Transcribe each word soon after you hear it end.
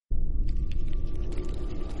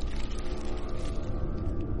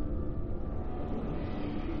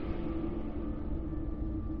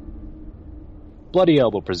Bloody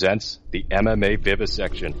Elbow presents the MMA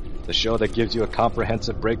Vivisection, the show that gives you a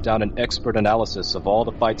comprehensive breakdown and expert analysis of all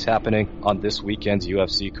the fights happening on this weekend's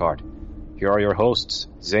UFC card. Here are your hosts,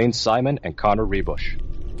 Zane Simon and Connor Rebush.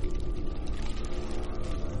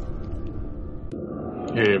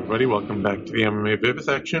 Hey everybody, welcome back to the MMA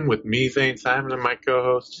Vivisection with me, Zane Simon, and my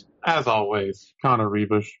co-host, as always, Connor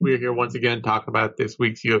Rebush. We're here once again talking about this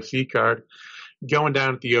week's UFC card, going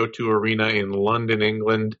down at the O2 Arena in London,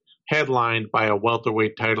 England, headlined by a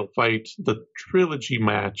welterweight title fight, the trilogy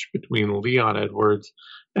match between Leon Edwards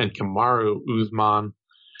and Kamaru Usman.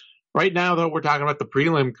 Right now, though, we're talking about the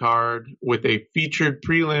prelim card with a featured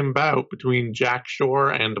prelim bout between Jack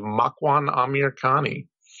Shore and Makwan Amirkhani.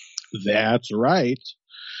 That's right.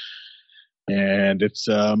 And it's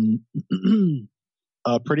a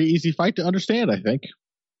pretty easy fight to understand, I think.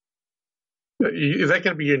 Is that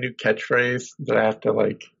going to be your new catchphrase that I have to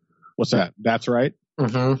like? What's that? That's right?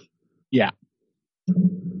 Mm-hmm. Yeah.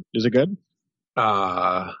 Is it good?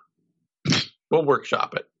 We'll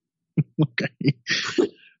workshop it. Okay.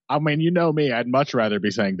 I mean, you know me. I'd much rather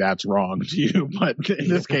be saying that's wrong to you, but in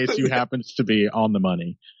this case, you happen to be on the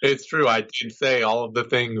money. It's true. I did say all of the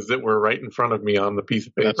things that were right in front of me on the piece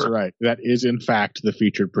of paper. That's right. That is, in fact, the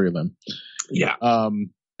featured prelim. Yeah.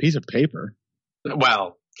 Piece of paper?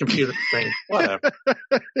 Well, computer screen. Whatever.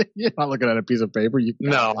 You're not looking at a piece of paper.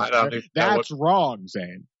 No, I don't. That's wrong,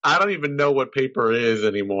 Zane. I don't even know what paper is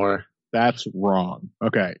anymore. That's wrong.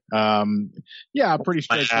 Okay. Yeah, pretty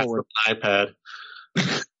straightforward. iPad.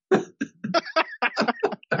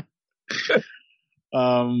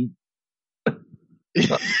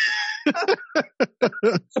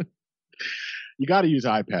 You got to use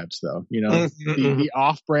iPads, though. You know, the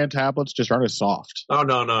off-brand tablets just aren't as soft. Oh,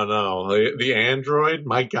 no. The Android?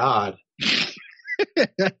 My God.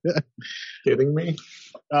 Kidding me?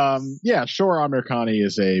 Yeah, Shore Amirkhani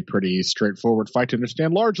is a pretty straightforward fight to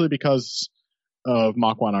understand, largely because of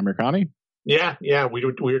Makwan Amirkhani. Yeah. We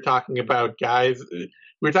were talking about guys. We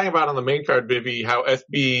were talking about on the main card, Vivi, how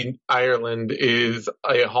SB Ireland is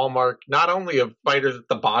a hallmark not only of fighters at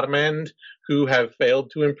the bottom end who have failed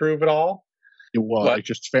to improve at all. Well, they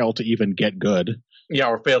just failed to even get good. Yeah,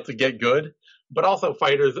 or failed to get good, but also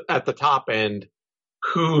fighters at the top end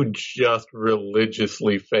who just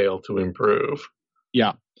religiously fail to improve.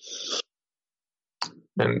 Yeah.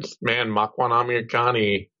 And man, Makwan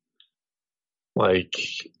Amirkhani, like,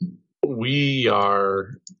 we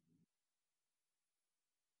are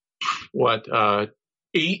 8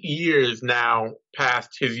 years now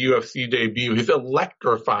past his UFC debut, his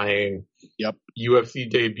electrifying UFC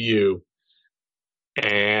debut.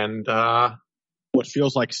 And what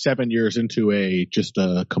feels like 7 years into a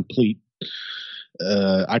complete,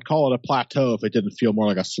 I'd call it a plateau if it didn't feel more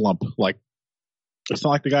like a slump. Like, it's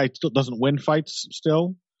not like the guy still doesn't win fights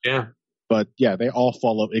still. Yeah. But yeah, they all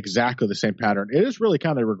follow exactly the same pattern. It is really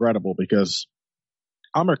kind of regrettable because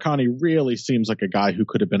Amirkhani really seems like a guy who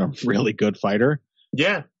could have been a really good fighter.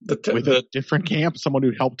 Yeah. With a different camp, someone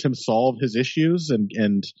who helped him solve his issues and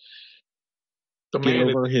get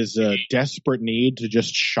over his desperate need to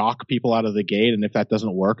just shock people out of the gate. And if that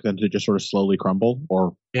doesn't work, then to just sort of slowly crumble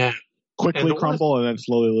or quickly crumble and then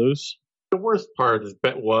slowly lose. The worst part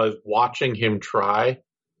was watching him try,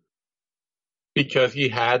 because he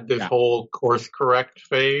had this whole course correct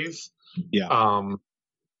phase. Yeah.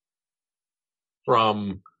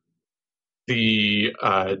 From the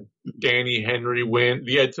Danny Henry win,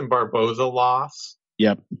 the Edson Barboza loss.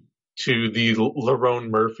 Yep. To the Lerone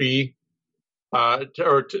Murphy. I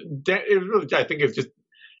think it's just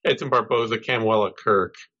Edson Barboza, Camuela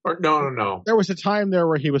Kirk. Or no. There was a time there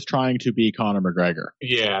where he was trying to be Conor McGregor.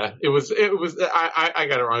 Yeah, it was. I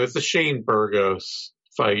got it wrong. It's the Shane Burgos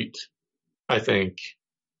fight, I think,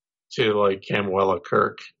 to like Camuela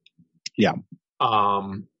Kirk. Yeah.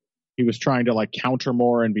 He was trying to like counter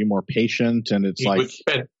more and be more patient, and it's like would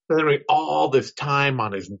spend all this time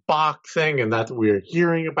on his boxing, and that's what we're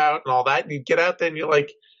hearing about and all that. And you get out there and you're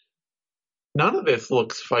like, none of this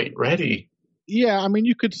looks fight ready. Yeah, I mean,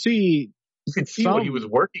 you could see what he was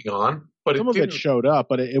working on, but some of it showed up,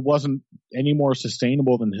 but it wasn't any more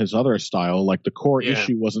sustainable than his other style. Like the core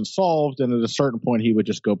issue wasn't solved, and at a certain point, he would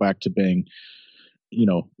just go back to being,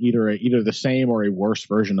 either the same or a worse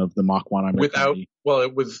version of the Makwan Amirkhani.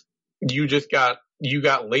 You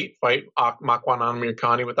got late fight Makwan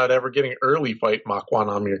Amirkhani without ever getting early fight Makwan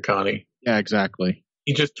Amirkhani. Yeah, exactly.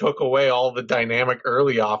 He just took away all the dynamic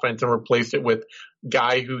early offense and replaced it with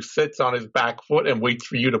guy who sits on his back foot and waits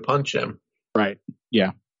for you to punch him. Right.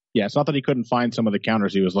 Yeah. Yeah. It's not that he couldn't find some of the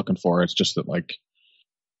counters he was looking for. It's just that, like,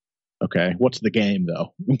 okay, what's the game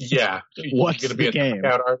though? Yeah. What's going to be the game?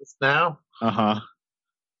 Knockout artist now? Uh-huh.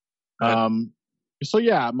 So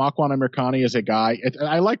yeah, Makwan Amirkhani is a guy.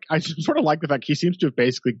 I sort of like the fact he seems to have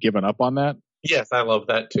basically given up on that. Yes, I love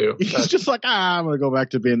that too. He's just like, I'm going to go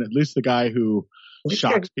back to being at least the guy who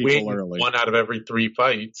shocks people early. 1 out of every 3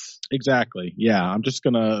 fights. Exactly. Yeah, I'm just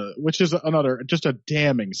gonna, which is just a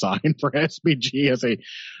damning sign for SBG as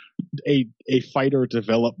a fighter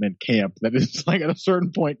development camp. That is like at a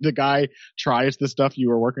certain point, the guy tries the stuff you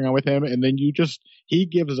were working on with him, and then he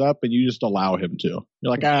gives up, and you just allow him to.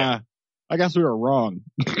 You're like, I guess we were wrong.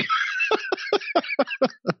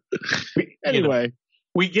 Anyway.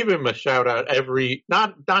 We give him a shout out every,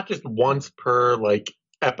 not just once per like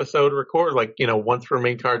episode record, like, once per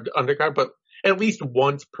main card, undercard, but at least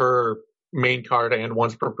once per main card and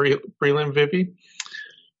once per prelim Vivi.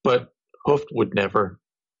 But Hooft would never.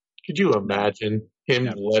 Could you imagine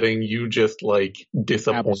him letting you just like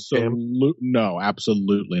disappoint him? No,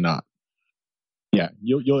 absolutely not. Yeah,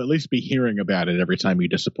 you'll at least be hearing about it every time you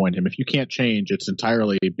disappoint him. If you can't change, it's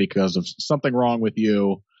entirely because of something wrong with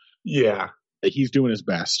you. Yeah. He's doing his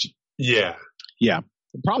best. Yeah. Yeah.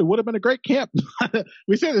 It probably would have been a great camp.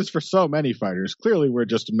 We say this for so many fighters. Clearly, we're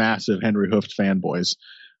just massive Henry Hooft fanboys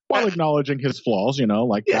while acknowledging his flaws.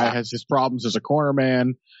 Guy has his problems as a corner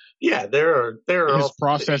man. Yeah, there are his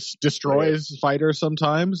process destroys fighters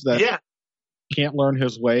sometimes that can't learn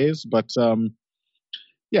his ways. But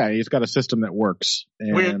he's got a system that works.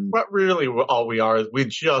 And what really all we are is we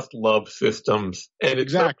just love systems. And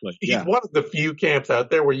exactly. He's one of the few camps out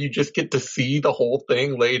there where you just get to see the whole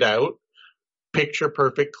thing laid out, picture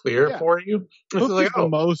perfect, clear for you. It's like, the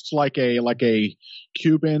most like a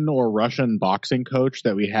Cuban or Russian boxing coach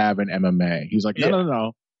that we have in MMA. He's like,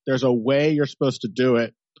 no. There's a way you're supposed to do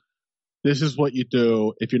it. This is what you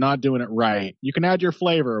do. If you're not doing it right, you can add your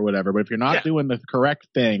flavor or whatever. But if you're not doing the correct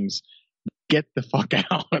things, get the fuck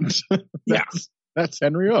out. That's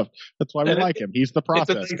Henry Hooft. That's why we like him. He's the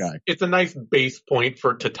process guy. It's a nice base point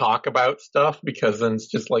to talk about stuff, because then it's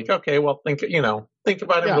just like, okay, well, think about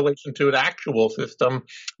it in relation to an actual system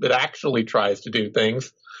that actually tries to do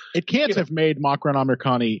things. It can't have made Makwan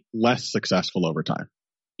Amirkhani less successful over time.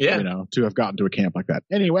 Yeah. To have gotten to a camp like that.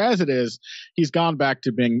 Anyway, as it is, he's gone back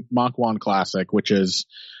to being Makwan Classic, which is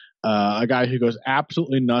a guy who goes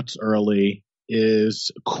absolutely nuts early,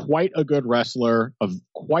 is quite a good wrestler,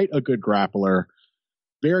 quite a good grappler,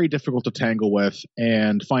 very difficult to tangle with,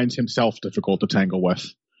 and finds himself difficult to tangle with.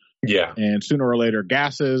 Yeah. And sooner or later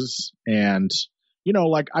gasses. And,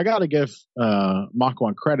 I got to give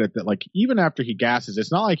Makwan credit that, even after he gasses,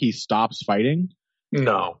 it's not like he stops fighting.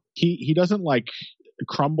 No. He doesn't,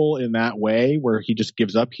 crumble in that way where he just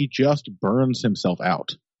gives up. He just burns himself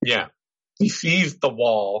out. Yeah. He sees the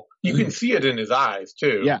wall. You can see it in his eyes,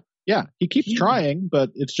 too. Yeah. Yeah, he keeps trying,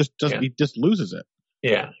 but it's just he just loses it.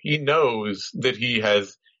 Yeah, he knows that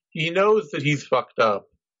he's fucked up.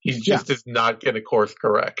 He just is not going to course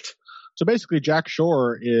correct. So basically, Jack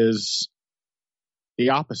Shore is the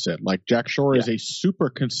opposite. Jack Shore is a super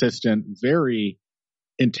consistent, very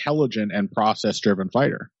intelligent and process-driven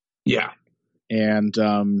fighter. Yeah. And,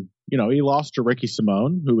 he lost to Ricky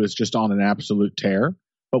Simone, who is just on an absolute tear,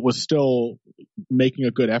 but was still making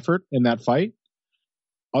a good effort in that fight.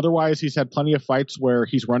 Otherwise, he's had plenty of fights where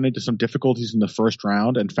he's run into some difficulties in the first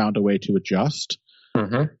round and found a way to adjust.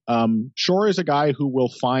 Mm-hmm. Shore is a guy who will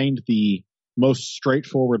find the most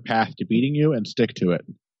straightforward path to beating you and stick to it.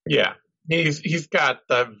 Yeah. He's got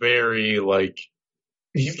that very,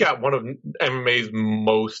 he's got one of MMA's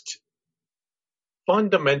most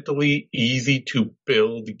fundamentally easy to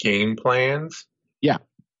build game plans. Yeah.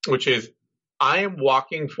 Which is, I am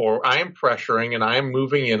pressuring and I am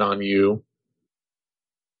moving in on you.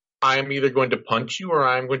 I am either going to punch you or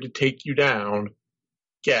I'm going to take you down.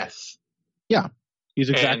 Guess. Yeah.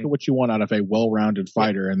 He's exactly what you want out of a well-rounded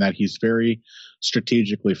fighter, in that he's very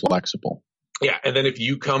strategically flexible. Yeah. And then if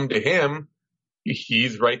you come to him,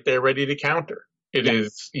 he's right there ready to counter. It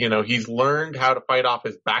is, he's learned how to fight off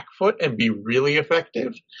his back foot and be really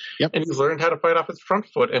effective. Yep. And he's learned how to fight off his front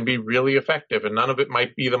foot and be really effective. And none of it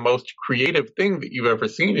might be the most creative thing that you've ever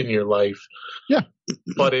seen in your life. Yeah.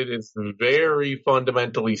 But it is very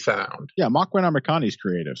fundamentally sound. Yeah. Makwan Amirkhani's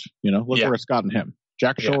creative. Look where it's gotten him.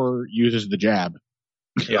 Jack Shore uses the jab.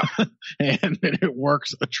 Yeah. And it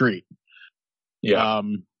works a treat. Yeah.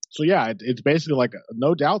 So it's basically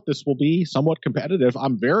no doubt this will be somewhat competitive.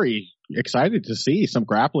 I'm very excited to see some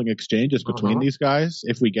grappling exchanges between these guys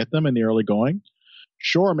if we get them in the early going.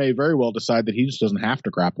 Shore may very well decide that he just doesn't have to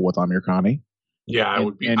grapple with Amirkhani. Yeah, I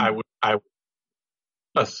would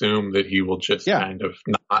assume that he will just kind of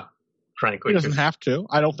not, frankly. He doesn't have to.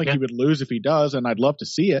 I don't think he would lose if he does, and I'd love to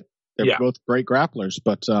see it. They're both great grapplers,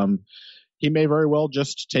 but he may very well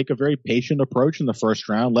just take a very patient approach in the first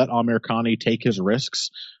round, let Amir Khani take his risks,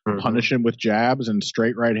 punish him with jabs and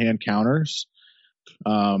straight right-hand counters,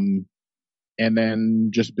 and then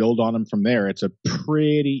just build on him from there. It's a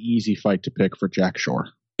pretty easy fight to pick for Jack Shore.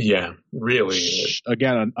 Yeah, really.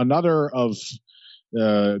 Again, another of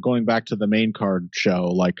going back to the main card show,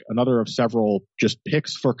 like another of several just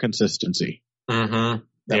picks for consistency. Mm-hmm.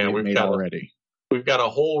 Yeah, we've made already. We've got a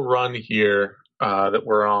whole run here that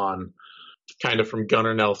we're on, kind of from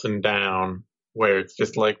Gunnar Nelson down, where it's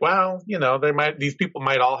just like, well, you know, these people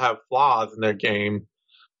might all have flaws in their game,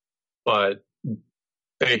 but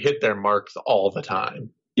they hit their marks all the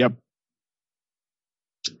time. Yep.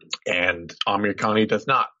 And Amir Khani does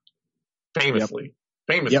not. Famously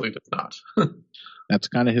does not. That's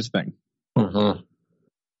kind of his thing. Mm-hmm.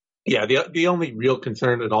 Yeah, the only real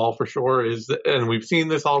concern at all for sure is, and we've seen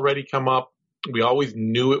this already come up, we always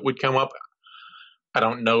knew it would come up. I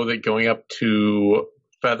don't know that going up to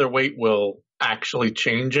featherweight will actually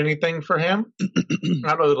change anything for him. I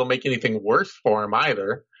don't know that it'll make anything worse for him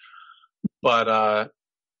either. But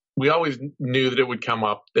we always knew that it would come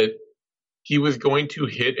up, that he was going to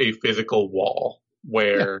hit a physical wall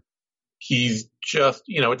where he's just,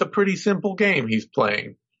 you know, it's a pretty simple game he's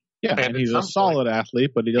playing. Yeah, and he's a solid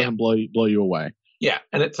athlete, but he doesn't blow you away. Yeah,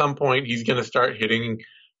 and at some point he's going to start hitting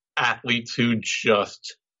athletes who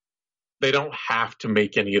just, they don't have to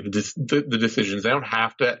make any of the decisions. They don't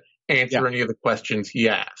have to answer any of the questions he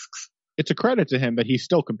asks. It's a credit to him that he's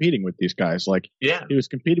still competing with these guys. Like, he was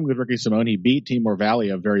competing with Ricky Simone. He beat Timur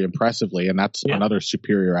Valiev very impressively, and that's another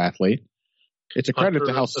superior athlete. It's a credit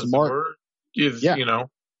to how smart is, you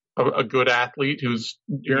know, a good athlete who's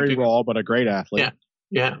very raw, but a great athlete.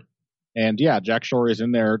 Yeah. And Jack Shore is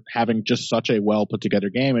in there having just such a well put together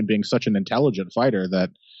game and being such an intelligent fighter that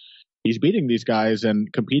he's beating these guys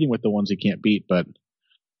and competing with the ones he can't beat. But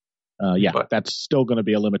that's still going to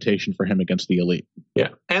be a limitation for him against the elite. Yeah.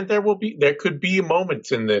 And there could be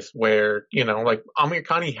moments in this where, you know, like Amir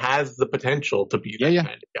Khani has the potential to be that kind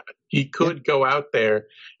of guy. He could go out there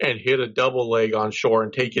and hit a double leg on Shore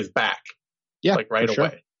and take his back. Yeah. Like right away.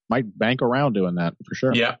 Sure. Might bank around doing that for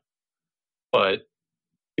sure. Yeah. But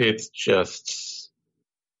it's just,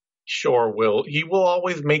 Shore will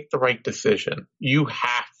always make the right decision. You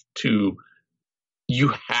have to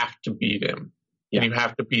beat him. And you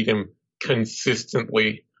have to beat him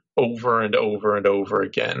consistently over and over and over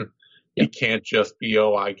again. You can't just be,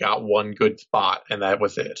 I got one good spot and that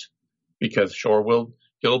was it. Because Shore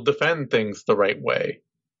he'll defend things the right way.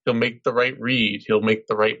 He'll make the right read. He'll make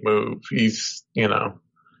the right move. He's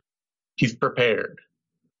prepared.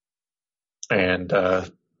 And,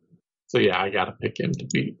 I got to pick him to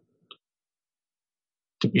beat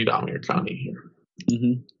Amir Khani here.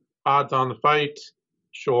 Mm-hmm. Odds on the fight.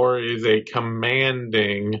 Shore is a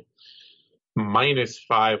commanding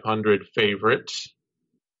 -500 favorite.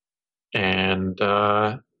 And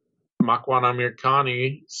Makwan Amir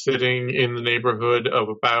Khani sitting in the neighborhood of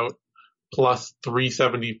about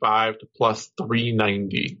 +375 to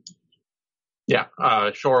 +390. Yeah,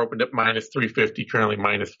 Shore opened at -350, currently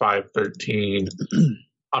 -513.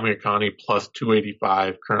 Amir Khani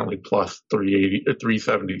 +285, currently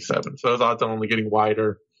 +377. So those odds are only getting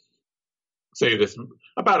wider. Say this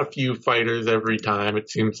about a few fighters every time, it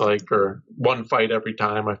seems like, or one fight every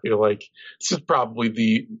time. I feel like this is probably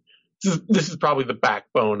the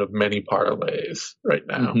backbone of many parlays right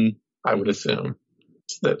now. Mm-hmm. I would assume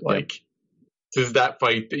it's that this is that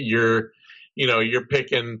fight that you're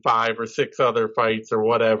picking 5 or 6 other fights or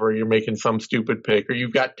whatever. You're making some stupid pick, or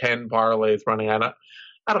you've got 10 parlays running. I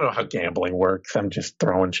don't know how gambling works. I'm just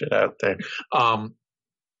throwing shit out there.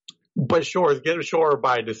 But get a Shore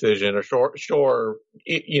by decision, or Shore,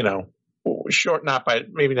 maybe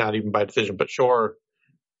not even by decision, but Shore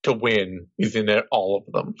to win is in all of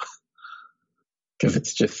them. Because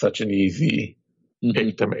it's just such an easy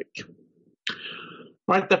pick to make. All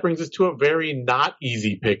right, that brings us to a very not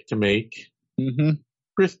easy pick to make. Mm-hmm.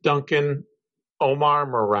 Chris Duncan, Omar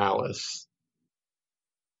Morales.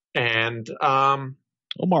 And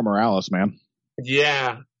Omar Morales, man.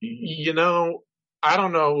 Yeah, I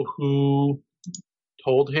don't know who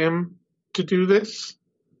told him to do this.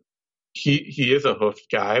 He is a hoofed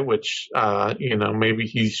guy, which maybe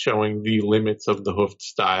he's showing the limits of the hoofed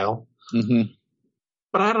style. Mm-hmm.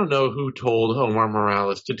 But I don't know who told Omar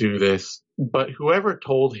Morales to do this. But whoever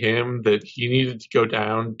told him that he needed to go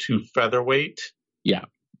down to featherweight,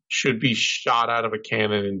 should be shot out of a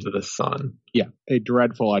cannon into the sun. Yeah, a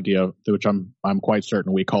dreadful idea, which I'm quite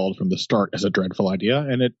certain we called from the start as a dreadful idea,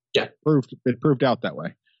 and it proved out that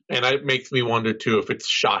way. And it makes me wonder too if it's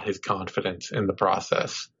shot his confidence in the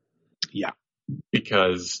process. Yeah,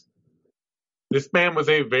 because This man was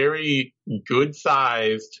a very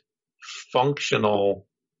good-sized, functional,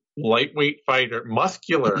 lightweight fighter,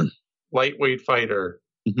 muscular lightweight fighter.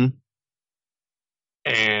 Mm-hmm.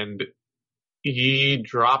 And he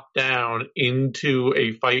dropped down into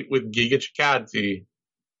a fight with Giga Chikadze.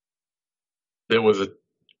 There was an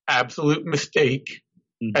absolute mistake.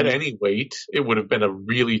 Mm-hmm. At any weight, it would have been a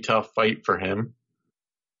really tough fight for him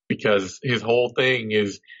because his whole thing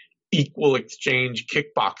is equal exchange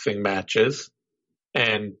kickboxing matches,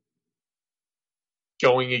 and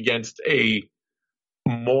going against a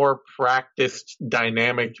more practiced,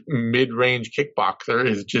 dynamic, mid-range kickboxer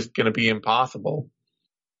is just going to be impossible.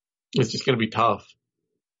 It's just going to be tough.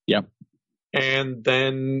 Yep. And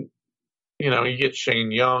then, you get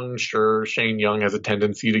Shane Young. Sure, Shane Young has a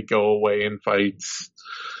tendency to go away in fights.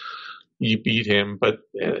 You beat him, but,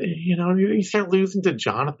 you start losing to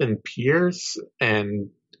Jonathan Pierce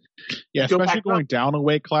and... Yeah, especially going down a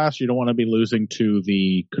weight class, you don't want to be losing to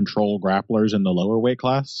the control grapplers in the lower weight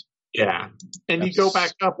class. Yeah. And you go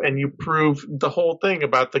back up and you prove the whole thing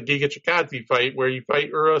about the Giga Chikadze fight where you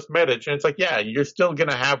fight Uros Medic. And it's like, yeah, you're still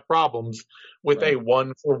going to have problems with a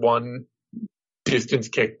 1-for-1 distance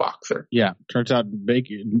kickboxer. Yeah. Turns out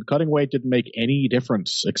cutting weight didn't make any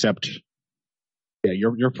difference except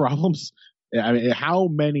your problems. I mean, how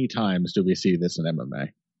many times do we see this in MMA?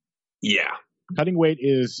 Yeah. Cutting weight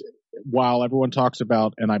is, while everyone talks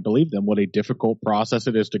about, and I believe them, what a difficult process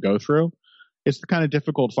it is to go through, it's the kind of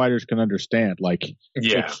difficult fighters can understand. Like,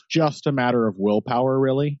 it's just a matter of willpower,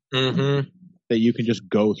 really, that you can just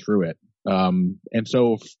go through it. And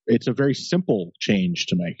so it's a very simple change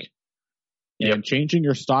to make. And changing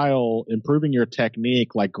your style, improving your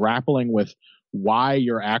technique, like grappling with why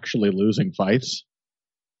you're actually losing fights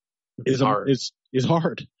is hard.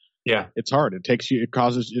 Yeah. It's hard.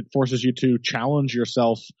 It forces you to challenge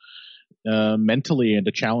yourself mentally and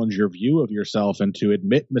to challenge your view of yourself and to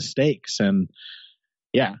admit mistakes. And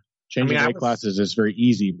changing weight classes is very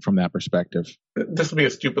easy from that perspective. This will be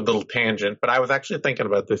a stupid little tangent, but I was actually thinking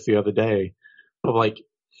about this the other day of like,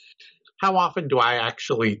 how often do I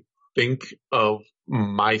actually think of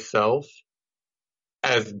myself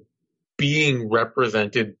as being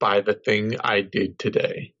represented by the thing I did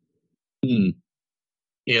today?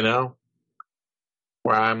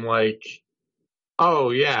 Where I'm like,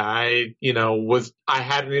 oh yeah, I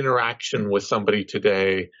had an interaction with somebody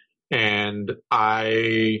today and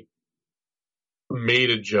I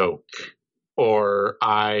made a joke or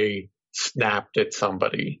I snapped at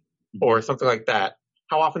somebody or something like that.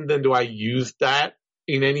 How often then do I use that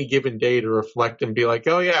in any given day to reflect and be like,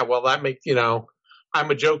 oh yeah, well that makes, I'm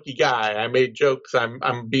a jokey guy. I made jokes. I'm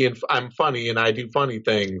funny and I do funny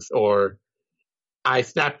things. Or I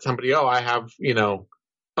snapped at somebody. Oh, I have,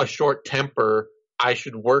 a short temper. I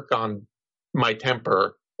should work on my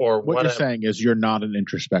temper or what you're saying is you're not an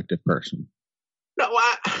introspective person. No,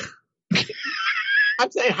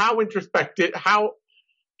 I'm saying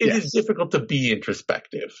it is difficult to be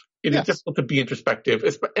introspective. It is difficult to be introspective.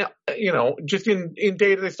 It's, just in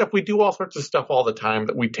day-to-day stuff, we do all sorts of stuff all the time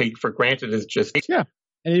that we take for granted is just... Yeah.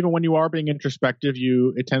 And even when you are being introspective,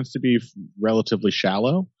 it tends to be relatively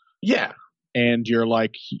shallow. Yeah. And you're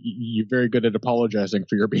very good at apologizing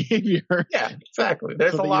for your behavior. Yeah, exactly.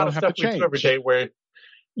 There's a lot of stuff we do every day where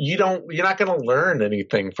you're not going to learn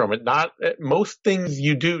anything from it. Most things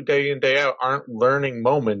you do day in, day out aren't learning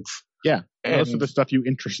moments. Yeah. Most of the stuff you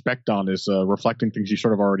introspect on is reflecting things you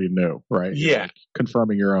sort of already knew, right? Yeah.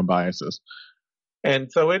 Confirming your own biases.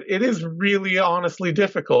 And so it is really honestly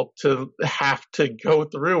difficult to have to go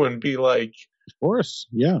through and be like, of course,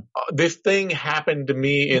 yeah. This thing happened to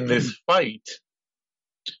me in this fight.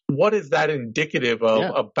 What is that indicative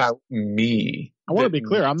of about me? I want to be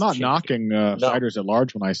clear. I'm not knocking fighters at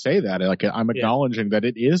large when I say that. I'm acknowledging that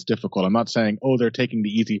it is difficult. I'm not saying, they're taking the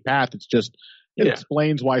easy path. It's just it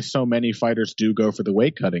explains why so many fighters do go for the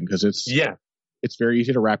weight cutting because it's very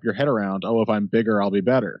easy to wrap your head around. Oh, if I'm bigger, I'll be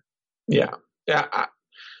better. Yeah. Yeah.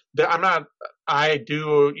 I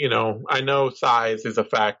know size is a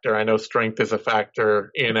factor. I know strength is a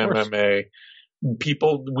factor in MMA.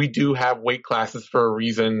 We do have weight classes for a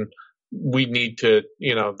reason. We need to,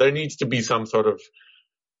 there needs to be some sort of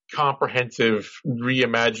comprehensive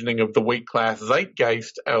reimagining of the weight class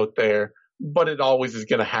zeitgeist out there, but it always is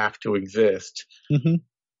going to have to exist. Mm-hmm.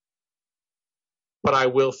 But I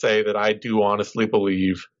will say that I do honestly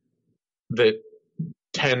believe that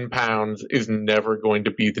 10 pounds is never going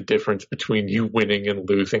to be the difference between you winning and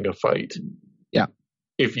losing a fight. Yeah.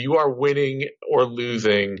 If you are winning or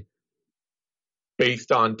losing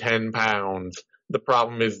based on 10 pounds, the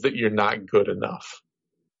problem is that you're not good enough.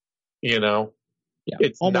 Yeah,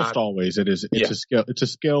 it's almost always it is. It's a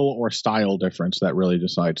skill or style difference that really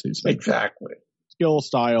decides these things. Exactly. Skill,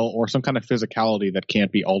 style, or some kind of physicality that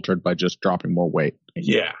can't be altered by just dropping more weight.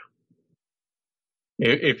 Yeah.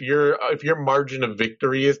 If your margin of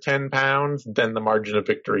victory is 10 pounds, then the margin of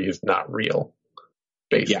victory is not real.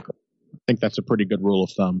 Basically. Yeah. I think that's a pretty good rule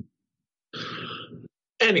of thumb.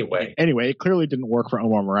 Anyway, it clearly didn't work for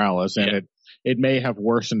Omar Morales, and it may have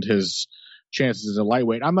worsened his chances as a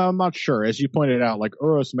lightweight. I'm not sure. As you pointed out, like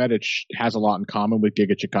Uros Medic has a lot in common with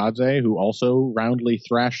Giga Chikadze, who also roundly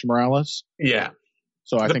thrashed Morales. Yeah.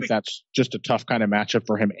 So I think that's just a tough kind of matchup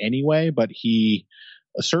for him anyway, but he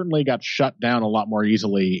certainly got shut down a lot more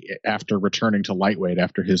easily after returning to lightweight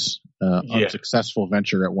after his unsuccessful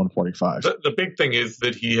venture at 145. The big thing is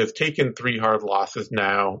that he has taken 3 hard losses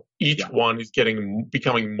now. Each one is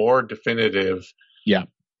becoming more definitive. Yeah.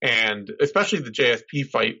 And especially the JSP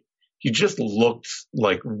fight, he just looked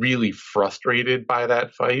like really frustrated by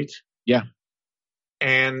that fight. Yeah.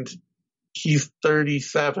 And he's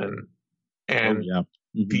 37. And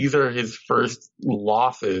these are his first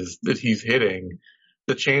losses that he's hitting.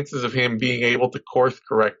 The chances of him being able to course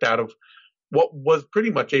correct out of what was pretty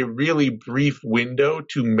much a really brief window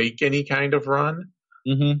to make any kind of run,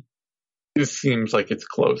 this seems like it's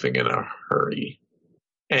closing in a hurry.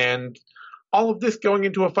 And all of this going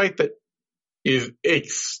into a fight that is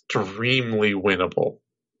extremely winnable.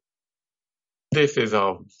 This is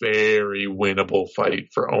a very winnable fight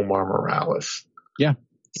for Omar Morales. Yeah.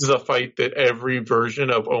 This is a fight that every version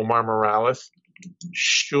of Omar Morales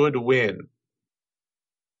should win.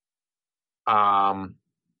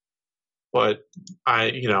 But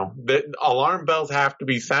the alarm bells have to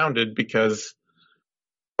be sounded because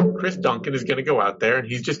Chris Duncan is going to go out there and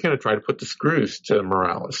he's just going to try to put the screws to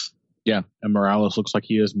Morales. Yeah, and Morales looks like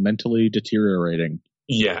he is mentally deteriorating.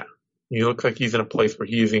 Yeah, he looks like he's in a place where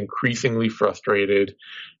he is increasingly frustrated.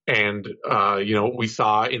 And, what we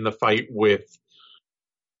saw in the fight with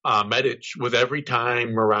Medic was every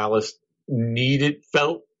time Morales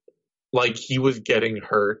felt like he was getting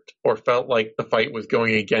hurt or felt like the fight was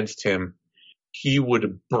going against him, he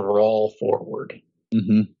would brawl forward.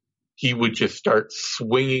 He would just start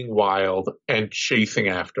swinging wild and chasing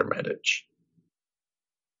after Medic.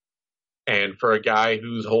 And for a guy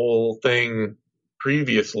whose whole thing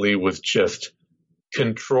previously was just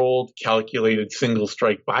controlled, calculated single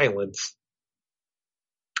strike violence,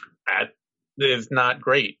 that is not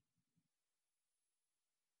great.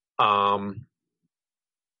 But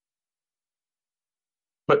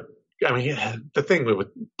I mean, the thing with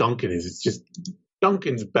Duncan is it's just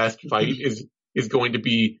Duncan's best fight is going to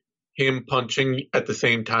be him punching at the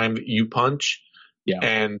same time that you punch. Yeah.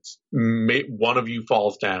 And one of you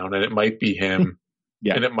falls down, and it might be him,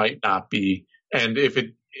 and it might not be. And if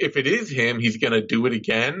it is him, he's going to do it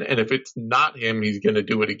again. And if it's not him, he's going to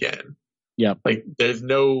do it again. Yeah. Like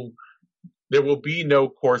there will be no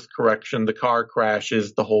course correction. The car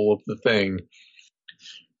crashes, the whole of the thing.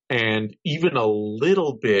 And even a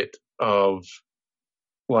little bit of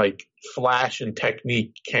like flash and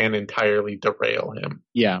technique can entirely derail him.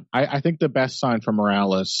 Yeah. I think the best sign for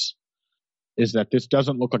Morales is that this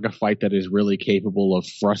doesn't look like a fight that is really capable of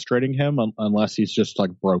frustrating him unless he's just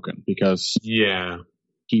like broken, because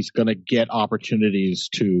he's going to get opportunities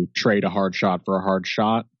to trade a hard shot for a hard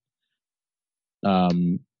shot.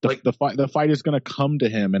 The fight is going to come to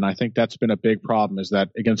him, and I think that's been a big problem, is that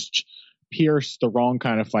against Pierce, the wrong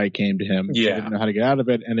kind of fight came to him. He didn't know how to get out of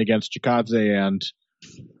it, and against Chikadze and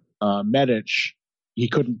Medic, he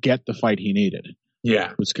couldn't get the fight he needed.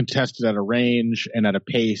 Yeah. It was contested at a range and at a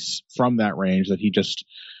pace from that range that he just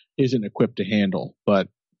isn't equipped to handle. But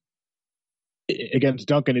against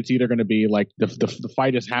Duncan, it's either going to be like the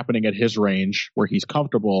fight is happening at his range where he's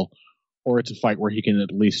comfortable, or it's a fight where he can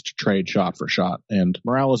at least trade shot for shot. And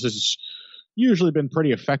Morales has usually been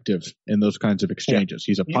pretty effective in those kinds of exchanges.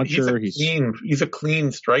 He's a puncher. He's a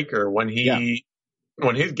clean striker when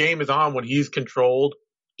when his game is on, when he's controlled.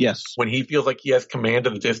 Yes. When he feels like he has command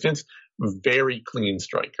of the distance, very clean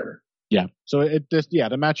striker. Yeah. So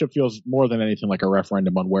the matchup feels more than anything like a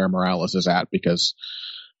referendum on where Morales is at, because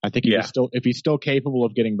I think if he's still capable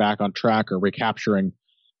of getting back on track or recapturing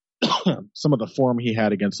some of the form he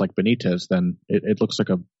had against like Benitez, then it looks like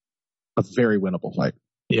a very winnable fight.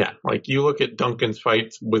 Yeah. Like you look at Duncan's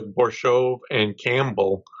fights with Borshov and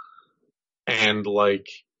Campbell, and like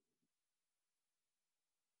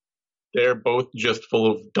they're both just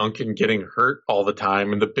full of Duncan getting hurt all the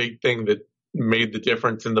time. And the big thing that made the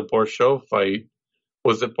difference in the Borshov fight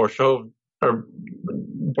was that Borshov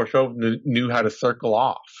knew how to circle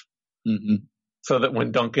off. So that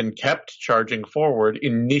when Duncan kept charging forward,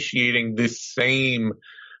 initiating this same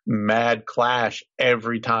mad clash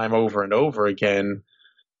every time over and over again,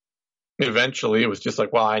 eventually it was just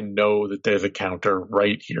like, well, I know that there's a counter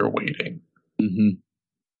right here waiting. Mm-hmm.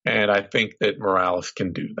 And I think that Morales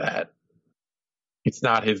can do that. It's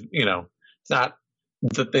not his, it's not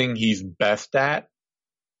the thing he's best at,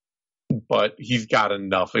 but he's got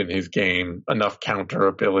enough in his game, enough counter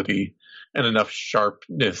ability, and enough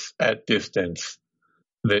sharpness at distance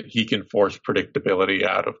that he can force predictability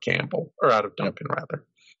out of Campbell, or out of Duncan, rather.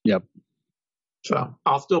 Yep. So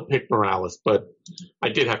I'll still pick Morales, but I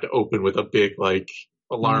did have to open with a big,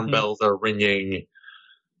 alarm bells are ringing.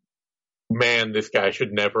 Man, this guy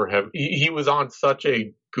should never have. He was on such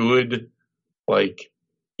a good,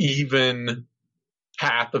 even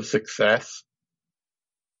path of success.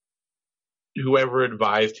 Whoever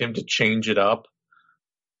advised him to change it up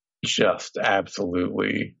just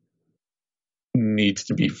absolutely needs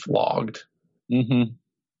to be flogged. Mm-hmm.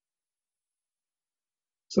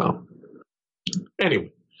 So,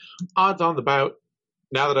 anyway, odds on the bout.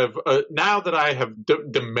 Now that I have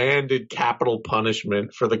demanded capital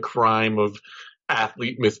punishment for the crime of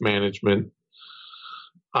athlete mismanagement,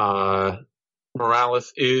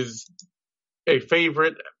 Morales is a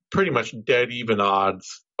favorite, pretty much dead even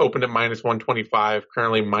odds. Opened at -125,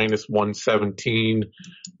 currently -117.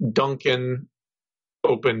 Duncan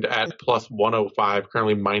opened at +105,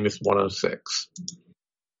 currently -106.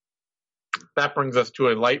 That brings us to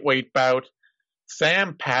a lightweight bout.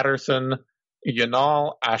 Sam Patterson,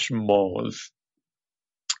 Yanal Ashmoz.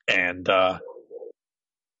 And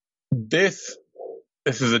this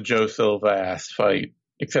is a Joe Silva ass fight,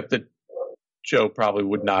 except that Joe probably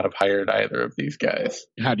would not have hired either of these guys.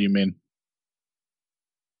 How do you mean?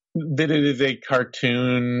 That it is a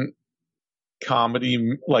cartoon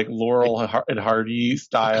comedy, like Laurel and Hardy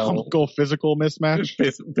style. Comical physical mismatch?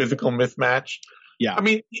 Physical mismatch. Yeah. I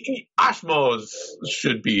mean, Ashmoz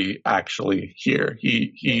should be actually here.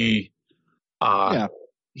 He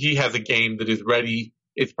has a game that is ready.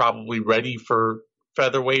 It's probably ready for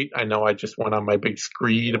featherweight. I know I just went on my big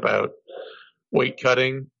screed about weight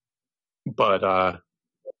cutting, but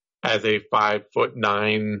as a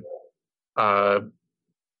 5'9"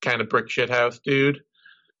 kind of brick shithouse dude,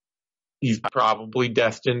 he's probably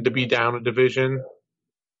destined to be down a division.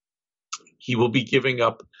 He will be giving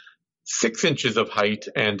up 6 inches of height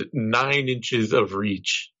and 9 inches of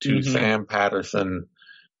reach to Sam Patterson,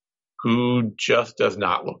 who just does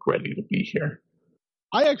not look ready to be here.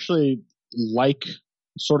 I actually like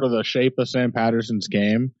sort of the shape of Sam Patterson's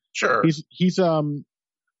game. Sure. He's something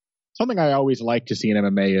I always like to see in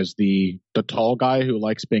MMA is the tall guy who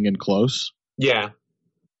likes being in close. Yeah.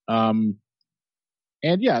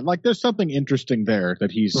 And yeah, there's something interesting there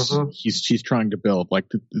that he's trying to build.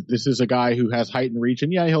 This is a guy who has height and reach,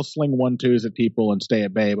 and yeah, he'll sling 1-2s at people and stay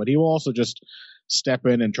at bay, but he will also just step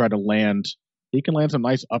in and try to land. He can land some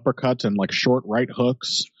nice uppercuts and short right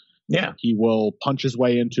hooks. Yeah. He will punch his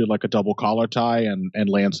way into a double collar tie and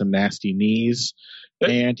land some nasty knees.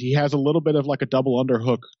 And he has a little bit of a double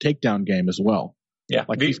underhook takedown game as well. Yeah.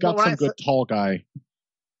 He's got some good tall guy.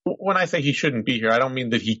 When I say he shouldn't be here, I don't mean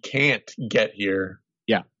that he can't get here.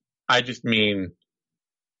 Yeah. I just mean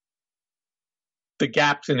the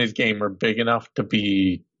gaps in his game are big enough to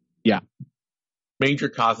be major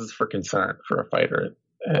causes for concern for a fighter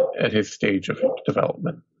at his stage of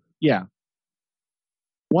development. Yeah.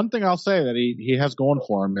 One thing I'll say that he has going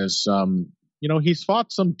for him is, he's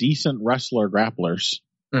fought some decent wrestler grapplers.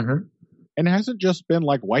 Mm-hmm. And hasn't just been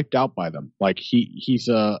wiped out by them. He's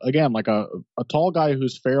again a tall guy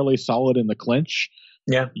who's fairly solid in the clinch.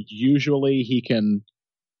 Yeah. Usually he can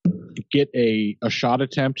get a shot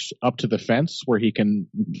attempt up to the fence where he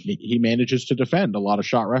manages to defend a lot of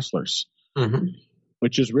shot wrestlers,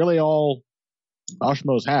 which is really all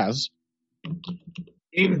Ashmoz has.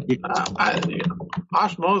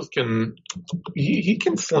 Ashmoz can he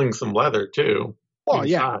can sling some leather too. Well,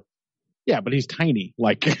 yeah, but he's tiny.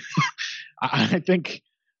 I think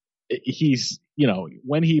he's,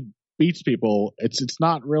 when he beats people, it's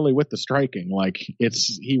not really with the striking.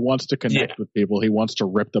 He wants to connect with people. He wants to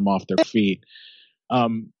rip them off their feet.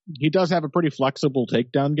 He does have a pretty flexible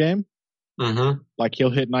takedown game. He'll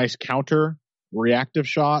hit nice counter reactive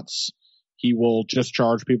shots. He will just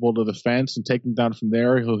charge people to the fence and take them down from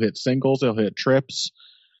there. He'll hit singles. He'll hit trips.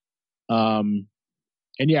 And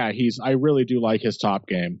yeah, I really do like his top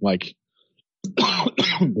game.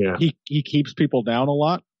 He keeps people down a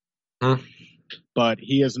lot, but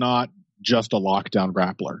he is not just a lockdown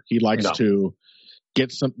grappler. He likes to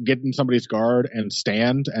get in somebody's guard and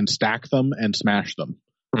stand and stack them and smash them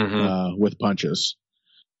with punches.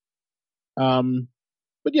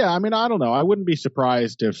 But yeah, I mean, I don't know. I wouldn't be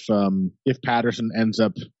surprised if Patterson ends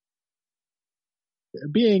up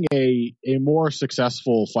being a more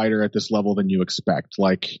successful fighter at this level than you expect.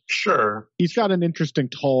 Like, sure, he's got an interesting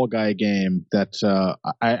tall guy game that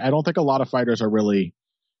I don't think a lot of fighters are really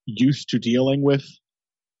used to dealing with.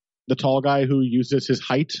 The tall guy who uses his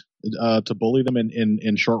height to bully them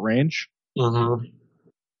in short range. Mm-hmm.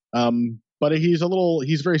 But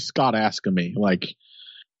he's very Scott-esque to me. Like,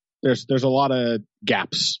 there's a lot of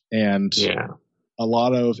gaps and a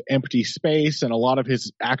lot of empty space, and a lot of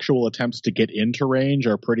his actual attempts to get into range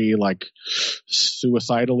are pretty like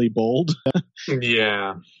suicidally bold.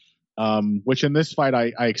 Yeah. Which in this fight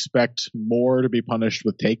I expect more to be punished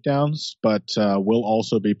with takedowns, but will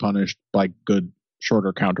also be punished by good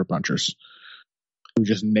shorter counterpunchers who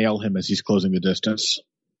just nail him as he's closing the distance.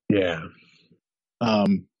 Yeah.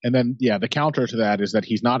 And then, the counter to that is that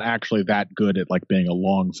he's not actually that good at like being a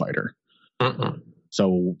long fighter.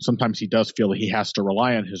 So sometimes he does feel that he has to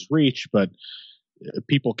rely on his reach, but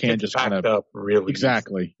people can just kind of up really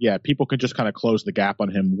exactly. easy. Yeah, people can just kind of close the gap on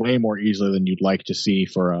him way more easily than you'd like to see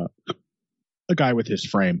for a guy with his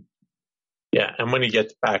frame. Yeah, and when he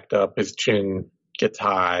gets backed up, his chin gets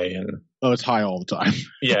high, and it's high all the time.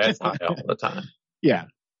 Yeah, it's high all the time. Yeah.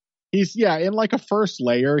 He's in like a first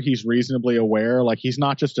layer, he's reasonably aware. Like, he's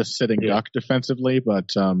not just a sitting duck defensively,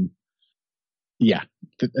 but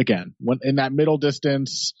again, when in that middle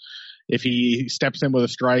distance, if he steps in with a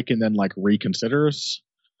strike and then like reconsiders,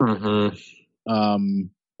 or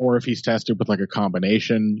if he's tested with like a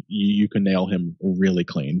combination, you can nail him really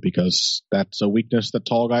clean, because that's a weakness that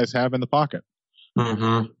tall guys have in the pocket.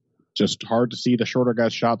 Just hard to see the shorter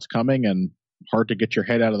guys' shots coming, and hard to get your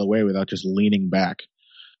head out of the way without just leaning back.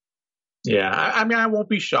 Yeah, I mean, I won't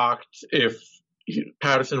be shocked if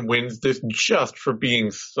Patterson wins this just for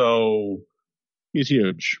being so... He's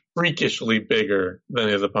huge. Freakishly bigger than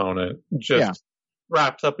his opponent. Just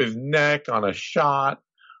wraps up his neck on a shot,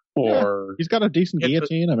 or... he's got a decent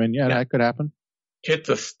guillotine. That could happen. Hits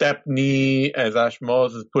a step knee as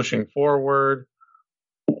Ashmole's is pushing forward,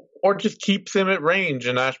 or just keeps him at range,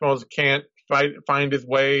 and Ashmole's can't find his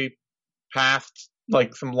way past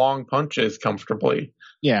like some long punches comfortably.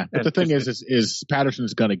 Yeah, but the thing is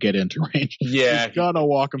Patterson's going to get into range. Yeah, he's going to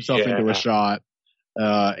walk himself into a shot,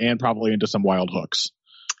 and probably into some wild hooks.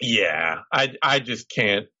 Yeah, I just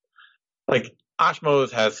can't. Like,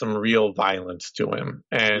 Ashmole's has some real violence to him,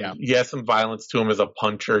 and he has some violence to him as a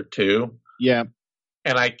puncher too. Yeah,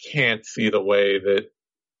 and I can't see the way that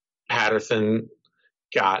Patterson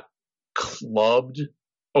got clubbed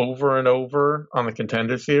over and over on the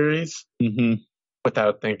Contender Series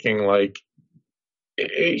without thinking, like,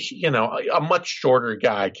 a much shorter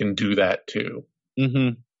guy can do that too.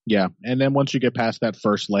 Yeah, and then once you get past that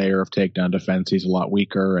first layer of takedown defense, he's a lot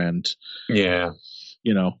weaker, and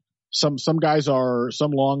some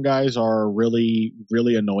long guys are really,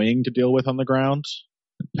 really annoying to deal with on the ground.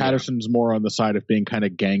 Patterson's more on the side of being kind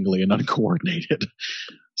of gangly and uncoordinated.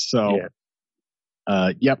 So,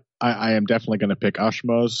 I am definitely going to pick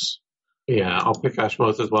Ashmole's. Yeah, I'll pick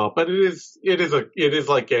Ashmole's as well. But it is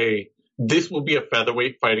like this will be a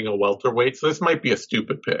featherweight fighting a welterweight, so this might be a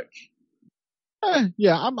stupid pick.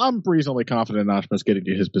 I'm reasonably confident in Ashmole's getting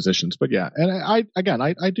to his positions, but and I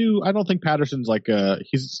don't think Patterson's like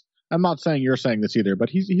I'm not saying you're saying this either, but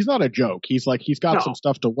he's not a joke. He's got some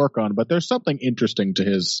stuff to work on, but there's something interesting to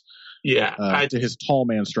his to his tall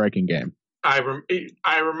man striking game. I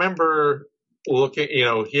remember looking,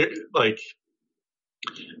 here, like,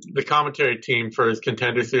 the commentary team for his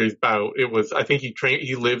Contender Series bout. It was, I think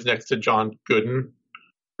he lives next to John Gooden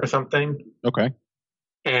or something. Okay.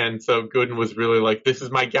 And so Gooden was really like, "This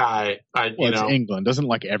is my guy." It's England. Doesn't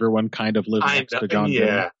like everyone kind of live next to John Gooden?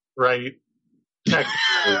 Yeah, right.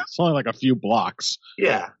 It's only like a few blocks.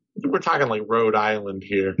 Yeah, we're talking like Rhode Island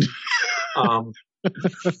here.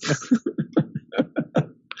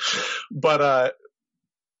 But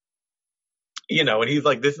and he's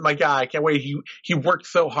like, "This is my guy. I can't wait." He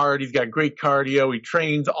works so hard. He's got great cardio. He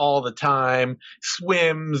trains all the time,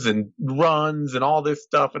 swims and runs and all this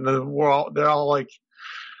stuff. And then they're all like,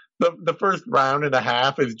 the first round and a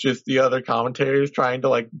half is just the other commentators trying to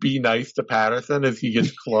like be nice to Patterson as he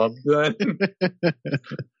gets clubbed.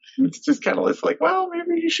 It's just kind of like, well,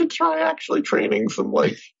 maybe you should try actually training some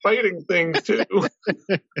like fighting things too.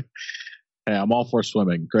 Hey, I'm all for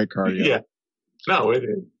swimming. Great cardio. Yeah. No, it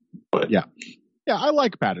is. But yeah, I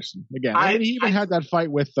like Patterson again. He even had that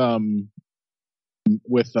fight with Kamil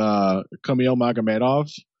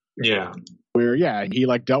Magomedov. Yeah. Where he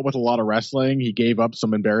like dealt with a lot of wrestling. He gave up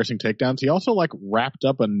some embarrassing takedowns. He also like wrapped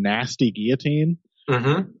up a nasty guillotine.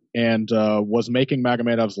 and was making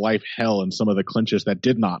Magomedov's life hell in some of the clinches that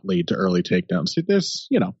did not lead to early takedowns.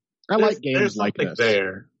 I like games like this.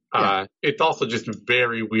 There. Yeah. It's also just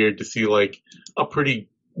very weird to see like a pretty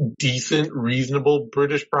decent, reasonable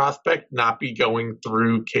British prospect not be going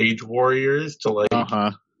through Cage Warriors to like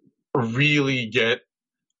really get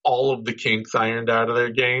all of the kinks ironed out of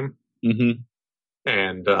their game. Mm-hmm.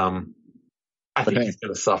 And I think he's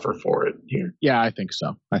going to suffer for it here. Yeah, I think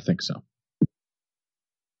so.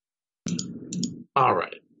 All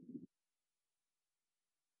right.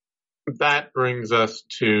 That brings us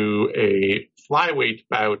to a flyweight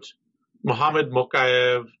bout. Muhammad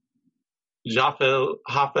Mokaev, Jafel,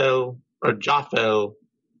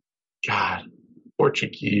 God,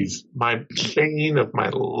 Portuguese, my bane of my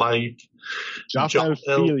life. Jafel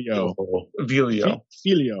Filho.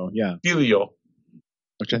 Filho, yeah. Filho.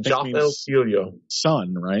 Which I think means Filho.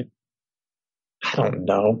 Son, right? I don't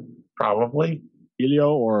know. Probably.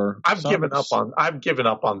 Filio or I've given up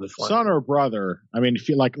on this one. Son or brother? I mean,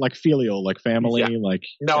 like filial, like family, like.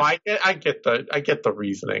 No, yeah. I get the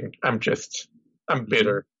reasoning. I'm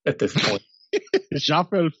bitter at this point.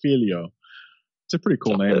 Jafel Filio. It's a pretty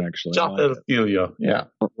cool name, actually. Jafel Filio, yeah.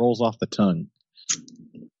 It rolls off the tongue.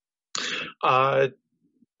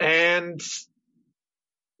 And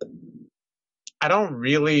I don't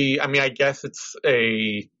really. I mean, I guess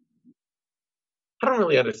I don't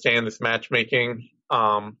really understand this matchmaking.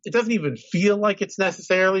 It doesn't even feel like it's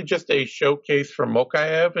necessarily just a showcase for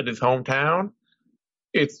Mokaev at his hometown.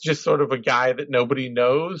 It's just sort of a guy that nobody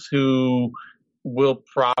knows who will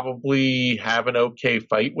probably have an okay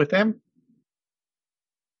fight with him.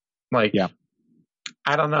 Like, yeah.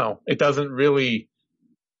 I don't know. It doesn't really.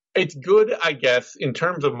 It's good, I guess, in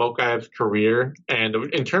terms of Mokaev's career and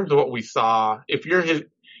in terms of what we saw. If you're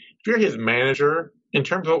his manager, in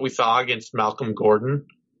terms of what we saw against Malcolm Gordon,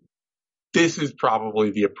 this is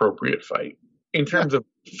probably the appropriate fight. In terms of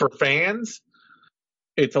for fans,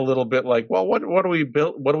 it's a little bit like, well, what are we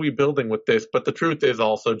building with this? But the truth is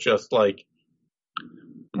also just like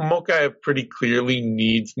Mokaev pretty clearly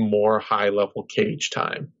needs more high level cage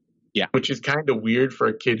time. Yeah, which is kind of weird for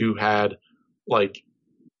a kid who had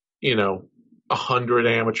 100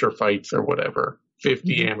 amateur fights or whatever,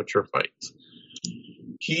 50 amateur fights.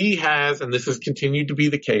 He has, and this has continued to be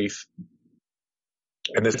the case,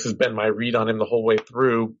 and this has been my read on him the whole way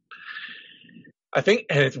through, I think,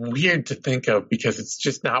 and it's weird to think of because it's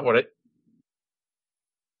just not what it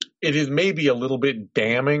is maybe a little bit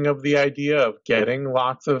damning of the idea of getting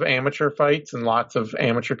lots of amateur fights and lots of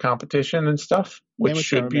amateur competition and stuff, which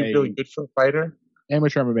should be really good for a fighter.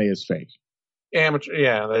 Amateur MMA is fake. Amateur,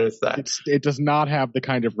 yeah, there's that. It does not have the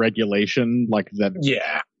kind of regulation like that.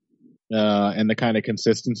 Yeah. And the kind of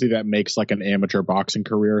consistency that makes like an amateur boxing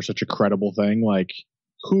career such a credible thing. Like,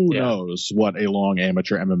 who knows what a long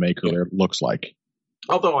amateur MMA career looks like?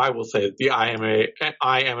 Although I will say that the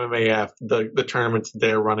IMMAF, the tournaments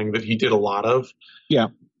they're running that he did a lot of,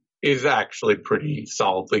 is actually pretty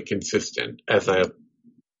solidly consistent as a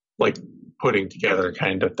putting together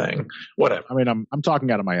kind of thing. Whatever. I mean, I'm talking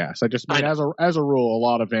out of my ass. As a rule, a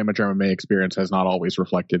lot of amateur MMA experience has not always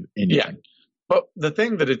reflected anything. Yeah. But the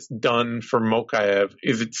thing that it's done for Mokaev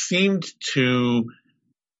is it seemed to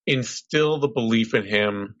instill the belief in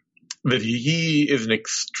him that he is an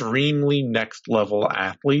extremely next level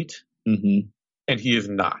athlete, and he is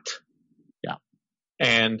not. Yeah.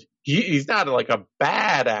 And he's not like a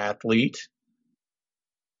bad athlete,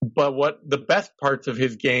 but what the best parts of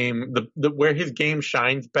his game, where his game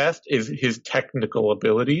shines best is his technical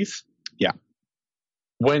abilities. Yeah.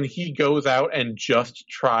 When he goes out and just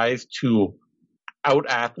tries to out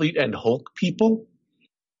athlete and Hulk people,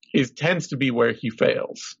 tends to be where he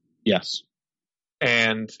fails. Yes.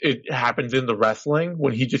 And it happens in the wrestling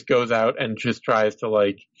when he just goes out and just tries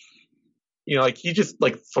to he just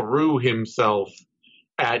threw himself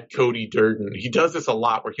at Cody Durden. He does this a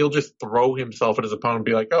lot where he'll just throw himself at his opponent and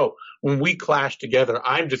be like, oh, when we clash together,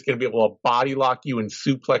 I'm just going to be able to body lock you and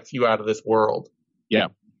suplex you out of this world. Yeah.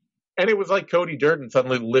 And it was like Cody Durden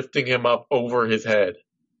suddenly lifting him up over his head.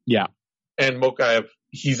 Yeah. And Mokaev,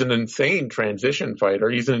 he's an insane transition fighter.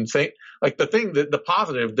 He's an insane, the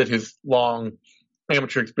positive that his long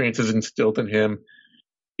amateur experience has instilled in him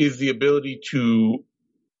is the ability to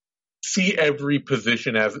see every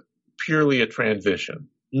position as purely a transition.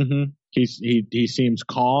 Mm-hmm. He seems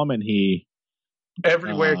calm, and he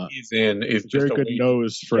everywhere he's in is just very good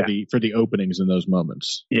nose for the openings in those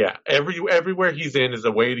moments. Yeah, everywhere he's in is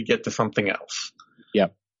a way to get to something else.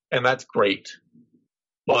 Yep, and that's great.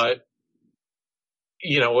 But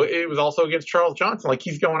it was also against Charles Johnson. Like,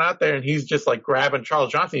 he's going out there and he's just grabbing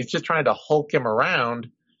Charles Johnson. He's just trying to Hulk him around.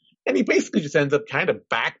 And he basically just ends up kind of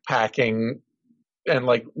backpacking and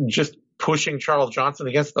like just pushing Charles Johnson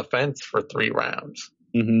against the fence for 3 rounds.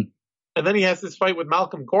 Mm-hmm. And then he has this fight with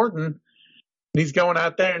Malcolm Gordon. And he's going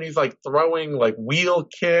out there and he's like throwing like wheel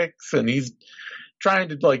kicks and he's trying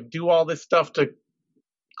to like do all this stuff to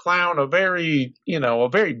clown a very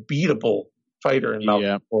beatable fighter in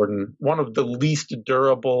Malcolm Gordon. One of the least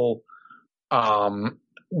durable,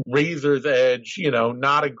 razor's edge,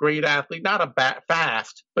 not a great athlete, not a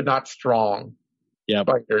fast, but not strong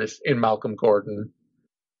fighters in Malcolm Gordon.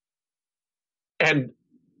 And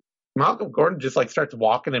Malcolm Gordon just like starts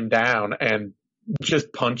walking him down and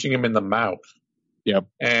just punching him in the mouth. Yep.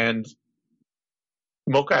 And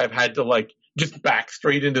Mokaev had to like just back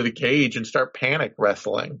straight into the cage and start panic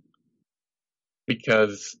wrestling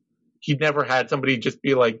because he'd never had somebody just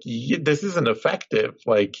be like, this isn't effective.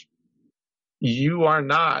 Like, you are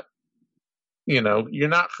not, you're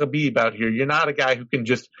not Khabib out here. You're not a guy who can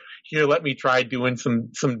just, here, let me try doing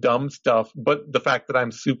some dumb stuff. But the fact that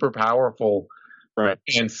I'm super powerful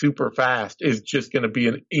and super fast is just going to be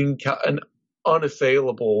an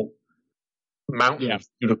unassailable mountain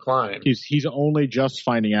to climb. He's only just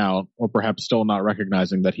finding out, or perhaps still not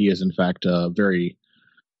recognizing, that he is in fact a very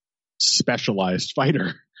specialized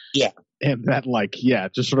fighter. Yeah. And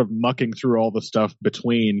that just sort of mucking through all the stuff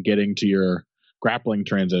between getting to your grappling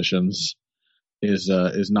transitions is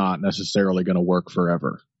not necessarily going to work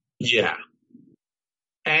forever. Yeah.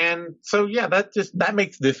 And so that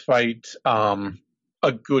makes this fight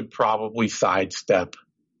a good probably sidestep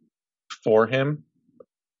for him.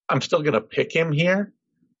 I'm still going to pick him here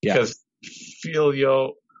because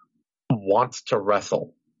Filho wants to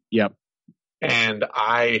wrestle. Yep. And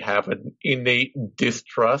I have an innate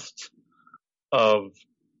distrust of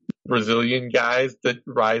Brazilian guys that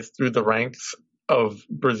rise through the ranks of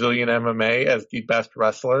Brazilian MMA as the best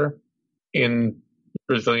wrestler in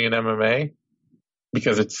Brazilian MMA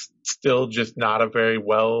because it's still just not a very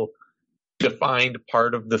well defined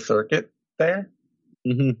part of the circuit there.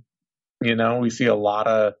 Mm-hmm. We see a lot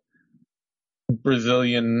of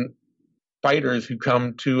Brazilian fighters who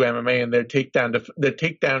come to MMA and their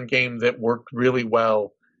takedown game that worked really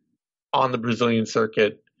well on the Brazilian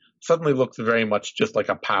circuit suddenly looks very much just like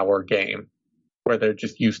a power game where they're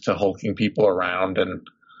just used to hulking people around and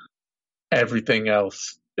everything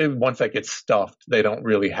else. Once that gets stuffed, they don't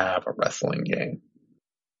really have a wrestling game.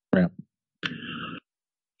 Yeah.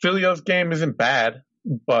 Filho's game isn't bad,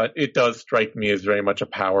 but it does strike me as very much a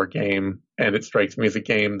power game, and it strikes me as a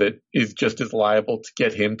game that is just as liable to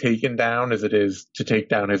get him taken down as it is to take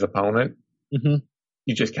down his opponent. Mm-hmm.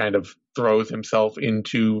 He just kind of throws himself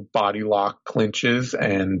into body lock clinches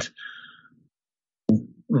and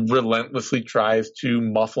relentlessly tries to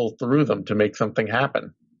muscle through them to make something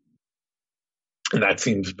happen. And that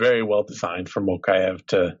seems very well designed for Mokaev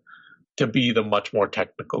to be the much more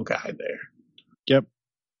technical guy there. Yep.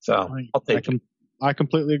 So I'll take it. I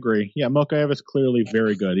completely agree. Yeah, Mokaev is clearly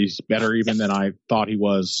very good. He's better even than I thought he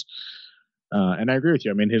was. And I agree with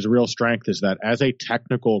you. I mean, his real strength is that as a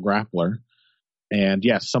technical grappler, and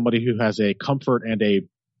yes, somebody who has a comfort and the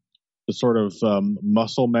sort of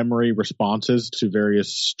muscle memory responses to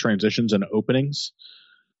various transitions and openings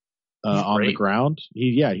on the ground.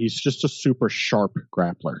 He's just a super sharp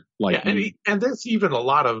grappler. And there's even a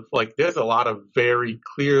lot of very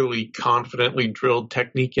clearly, confidently drilled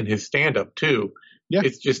technique in his stand-up too. Yeah.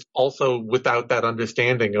 It's just also without that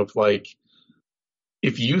understanding of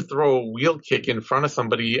if you throw a wheel kick in front of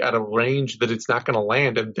somebody at a range that it's not going to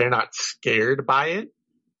land and they're not scared by it,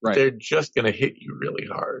 they're just going to hit you really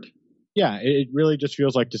hard. Yeah, it really just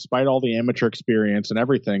feels like despite all the amateur experience and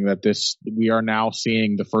everything that we are now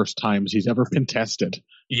seeing the first times he's ever been tested.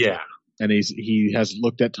 Yeah. And he has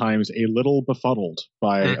looked at times a little befuddled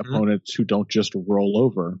by opponents who don't just roll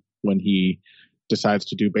over when he decides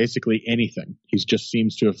to do basically anything. He just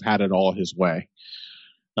seems to have had it all his way.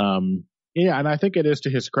 Yeah, and I think it is to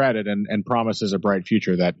his credit and promises a bright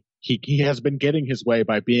future that he has been getting his way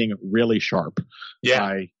by being really sharp. Yeah.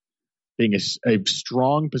 By being a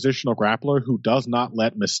strong positional grappler who does not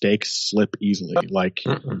let mistakes slip easily.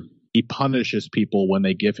 He punishes people when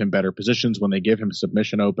they give him better positions, when they give him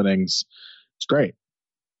submission openings. It's great.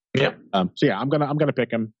 Yeah. I'm gonna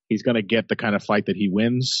pick him. He's gonna get the kind of fight that he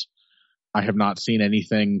wins. I have not seen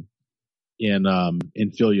anything in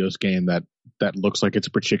Filho's game that looks like it's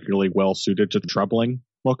particularly well suited to troubling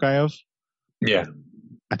Mokaev. Yeah.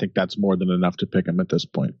 I think that's more than enough to pick him at this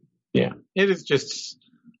point. Yeah. It is just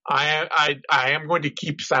I am going to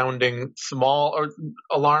keep sounding small or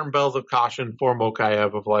alarm bells of caution for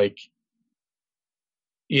Mokaev of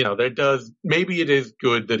maybe it is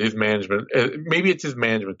good that his management, maybe it's his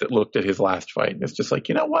management that looked at his last fight and it's just like,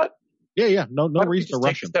 you know what? Yeah. No reason to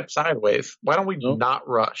rush him. Step sideways. Why don't we not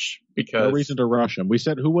rush? Because no reason to rush him. We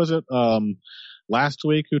said, who was it last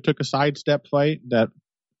week who took a sidestep fight that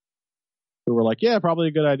we were like, yeah, probably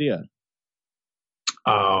a good idea.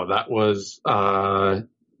 Oh, that was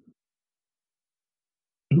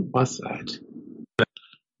who was that?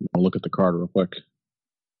 I'll look at the card real quick.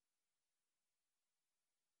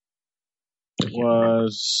 It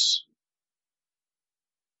was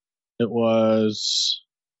who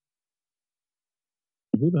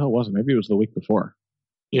the hell was it? Maybe it was the week before.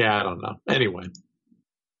 Yeah, I don't know. Anyway,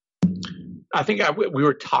 I think we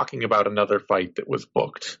were talking about another fight that was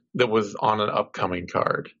booked that was on an upcoming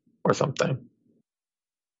card or something.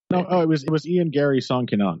 No, it was Ian Gary Song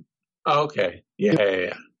Kinan. Oh, okay.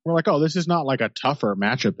 Yeah. We're like, oh, this is not like a tougher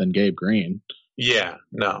matchup than Gabe Green. Yeah,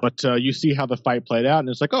 no. But you see how the fight played out, and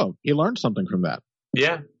it's like, oh, he learned something from that.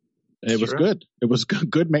 Yeah. It was good. It was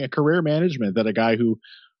good career management that a guy who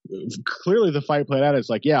clearly the fight played out. It's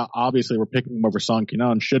like, yeah, obviously we're picking him over Song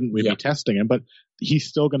Kinan. Shouldn't we be testing him? But he's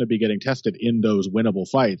still going to be getting tested in those winnable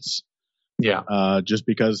fights. Yeah. Just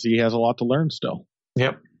because he has a lot to learn still.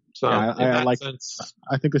 Yep. So I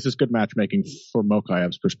think this is good matchmaking from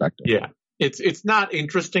Mokayev's perspective. Yeah. It's not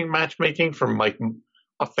interesting matchmaking from like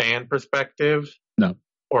a fan perspective. No.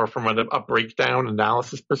 Or from a breakdown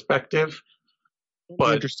analysis perspective.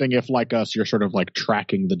 But interesting if, like us, you're sort of like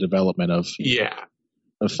tracking the development of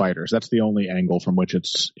fighters. That's the only angle from which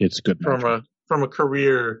it's good. From a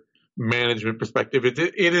career management perspective, it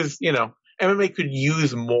is, MMA could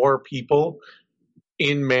use more people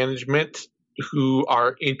in management who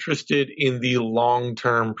are interested in the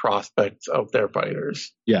long-term prospects of their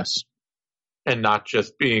fighters. Yes. And not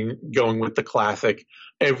just going with the classic,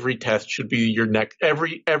 every test should be your next,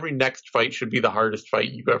 every next fight should be the hardest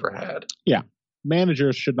fight you've ever had. Yeah.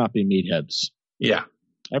 Managers should not be meatheads. Yeah.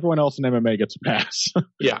 Everyone else in MMA gets a pass.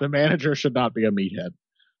 Yeah. The manager should not be a meathead.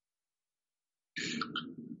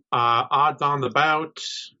 Odds on the bout.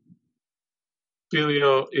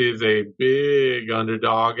 Filio is a big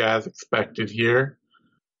underdog as expected here.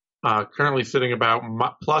 Currently sitting about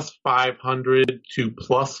plus 500 to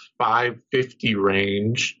plus 550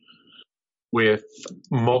 range, with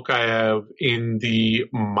Mokaev in the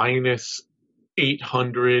minus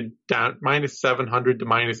 800 down minus 700 to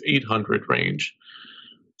minus 800 range.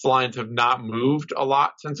 These lines have not moved a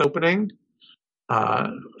lot since opening.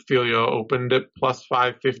 Filio opened at plus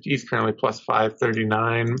 550, he's currently plus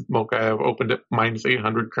 539. Mokaev opened at minus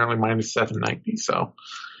 800, currently minus 790. So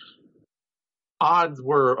odds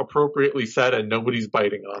were appropriately set and nobody's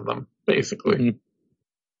biting on them, basically. Mm-hmm.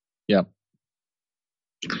 Yep.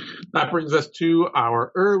 That brings us to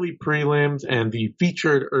our early prelims and the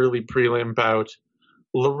featured early prelim bout.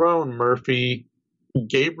 Lerone Murphy,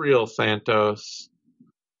 Gabriel Santos,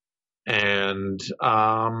 and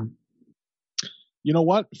you know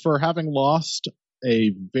what? For having lost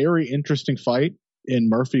a very interesting fight in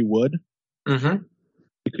Murphy Wood, he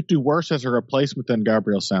could do worse as a replacement than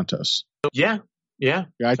Gabriel Santos. Yeah.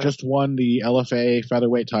 I just won the LFA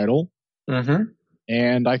featherweight title.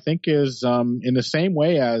 And I think is in the same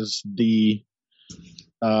way as the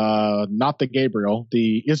not the Gabriel,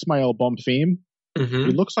 the Ismail Bonfim.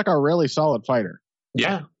 He looks like a really solid fighter.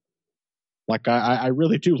 Yeah. Like I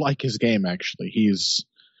really do like his game, actually. He's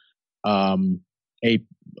given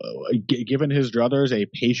his druthers, a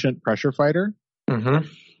patient pressure fighter.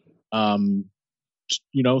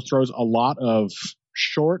 Throws a lot of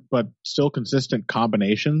short but still consistent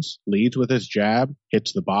combinations, leads with his jab,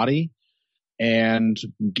 hits the body. And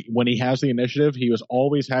when he has the initiative, he was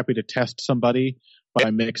always happy to test somebody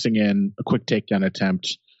by mixing in a quick takedown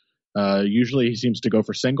attempt. Usually he seems to go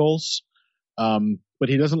for singles, but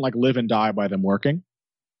he doesn't like live and die by them working.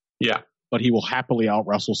 Yeah. But he will happily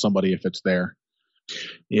out-wrestle somebody if it's there.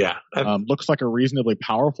 Yeah. Looks like a reasonably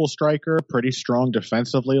powerful striker, pretty strong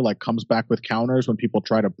defensively, like comes back with counters when people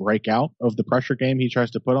try to break out of the pressure game he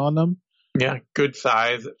tries to put on them. Yeah, good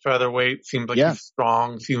size at featherweight. Seems like he's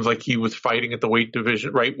strong. Seems like he was fighting at the weight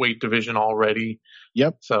division already.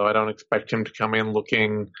 Yep. So I don't expect him to come in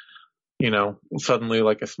looking, suddenly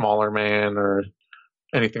like a smaller man or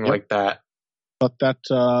anything like that. But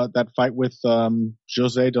that fight with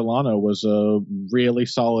Jose Delano was a really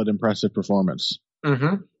solid, impressive performance.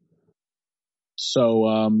 So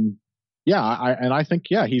I think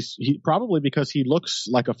he probably, because he looks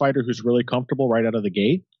like a fighter who's really comfortable right out of the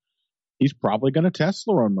gate, he's probably going to test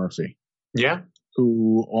Lerone Murphy. Yeah.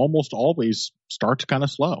 Who almost always starts kind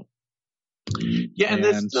of slow. Yeah, and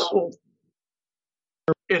there's still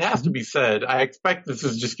it has to be said, I expect this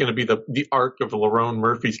is just going to be the arc of Lerone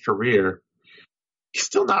Murphy's career. He's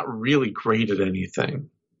still not really great at anything.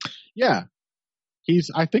 Yeah.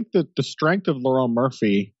 I think that the strength of Lerone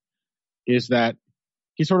Murphy is that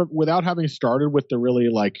he sort of, without having started with the really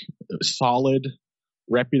like solid,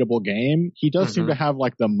 reputable game, he does seem to have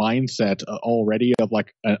like the mindset already of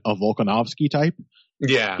like a Volkanovski type.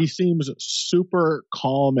 Yeah. He seems super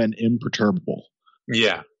calm and imperturbable.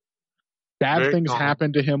 Yeah. Bad Very things calm.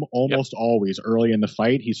 happen to him almost always early in the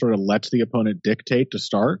fight. He sort of lets the opponent dictate to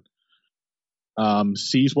start,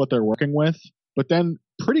 sees what they're working with, but then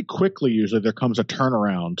pretty quickly usually there comes a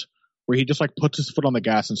turnaround where he just like puts his foot on the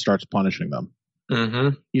gas and starts punishing them.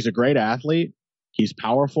 He's a great athlete. He's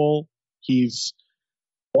powerful. He's,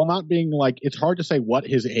 while not being like, it's hard to say what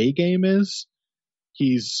his A game is.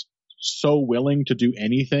 He's so willing to do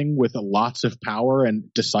anything with lots of power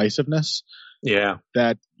and decisiveness. Yeah.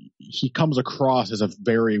 That he comes across as a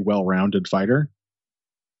very well-rounded fighter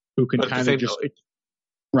who can kind of just,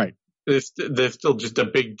 right. There's still just a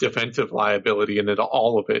big defensive liability in it,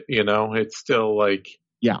 all of it, you know? It's still like,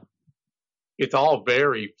 yeah, it's all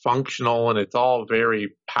very functional and it's all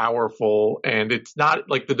very powerful. And it's not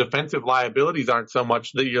like the defensive liabilities aren't so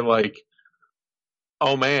much that you're like,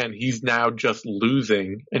 oh man, he's now just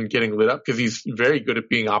losing and getting lit up, because he's very good at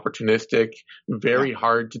being opportunistic, very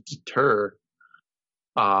hard to deter.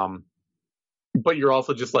 But you're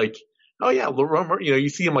also just like, oh yeah, Lerone, you know, you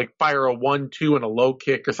see him like fire a 1-2 and a low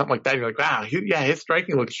kick or something like that. And you're like, wow, his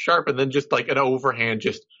striking looks sharp. And then just like an overhand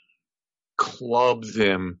just clubs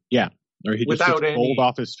him. Yeah. Or he just gets pulled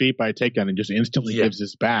off his feet by a takedown and just instantly gives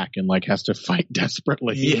his back and like has to fight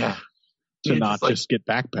desperately. Yeah. To not just get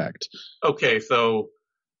backpacked. Okay, so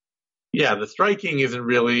yeah, the striking isn't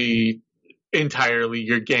really entirely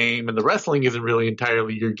your game, and the wrestling isn't really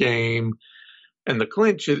entirely your game, and the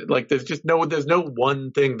clinch is like there's no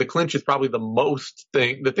one thing. The clinch is probably the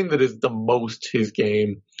thing that is the most his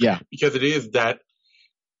game. Yeah, because it is that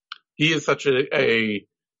he is such a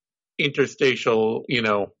interstitial, you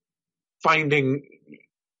know,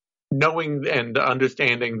 knowing and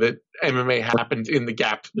understanding that MMA happens in the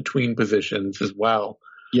gaps between positions as well.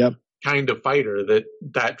 Yep. Kind of fighter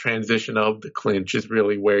that transition of the clinch is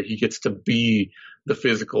really where he gets to be the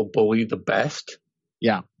physical bully the best.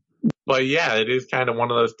 Yeah. But yeah, it is kind of one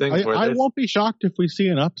of those things where I won't be shocked if we see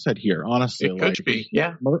an upset here, honestly. It could be,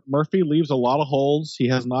 yeah. Murphy leaves a lot of holes. He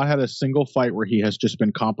has not had a single fight where he has just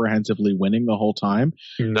been comprehensively winning the whole time.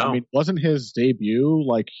 No. I mean, wasn't his debut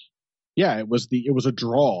like, yeah, it was a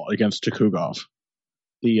draw against Tukugov,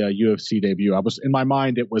 the UFC debut. In my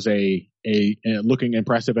mind, it was a looking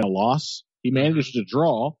impressive and a loss. He managed to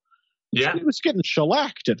draw. Yeah, he was getting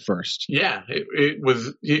shellacked at first. Yeah, he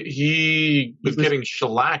was getting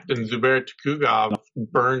shellacked, and Zubair Tukugov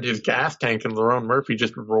burned his gas tank, and Lerone Murphy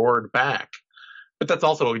just roared back. But that's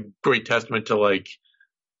also a great testament to, like,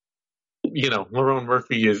 you know, Lerone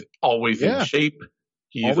Murphy is always in shape.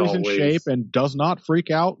 He's always in shape and does not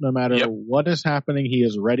freak out no matter what is happening. He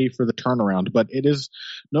is ready for the turnaround. But it is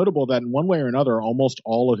notable that in one way or another, almost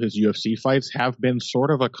all of his UFC fights have been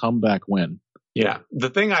sort of a comeback win. Yeah. The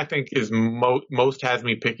thing I think is most has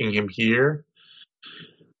me picking him here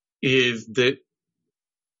is that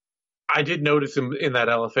I did notice him in that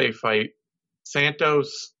LFA fight.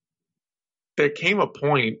 Santos, there came a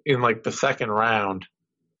point in like the second round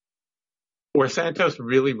where Santos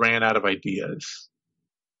really ran out of ideas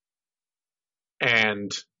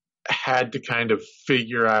and had to kind of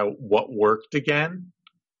figure out what worked again.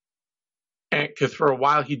 And because for a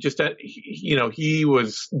while he just, he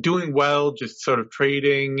was doing well, just sort of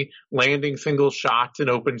trading, landing single shots in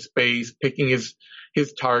open space, picking his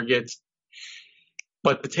targets.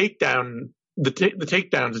 But the takedowns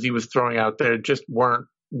that he was throwing out there just weren't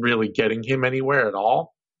really getting him anywhere at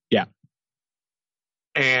all. Yeah.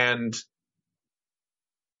 And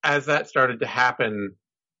as that started to happen,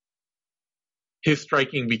 his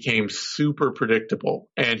striking became super predictable,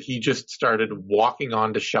 and he just started walking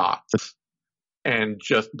onto shots and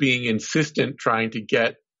just being insistent, trying to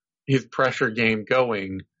get his pressure game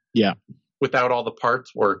going. Yeah. Without all the parts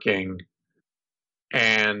working.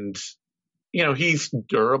 And, you know, he's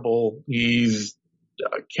durable. He's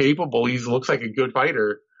capable. He looks like a good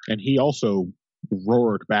fighter. And he also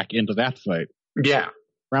roared back into that fight. Yeah.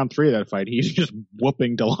 Round 3 of that fight, he's just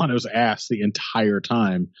whooping Delano's ass the entire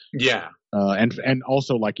time. Yeah. And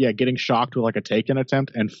also, like, getting shocked with like a takedown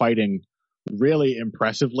attempt and fighting really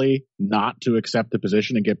impressively not to accept the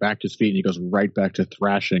position and get back to his feet. And he goes right back to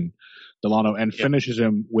thrashing Delano and finishes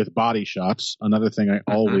him with body shots. Another thing I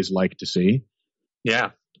always like to see.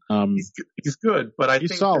 Yeah. He's good, but I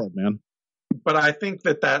think he's solid, man. But I think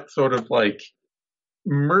that sort of like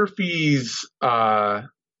Murphy's the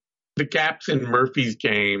gaps in Murphy's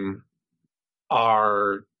game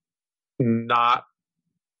are not.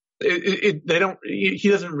 He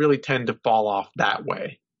doesn't really tend to fall off that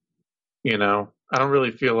way. I don't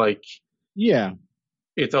really feel like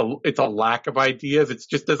it's a lack of ideas. It's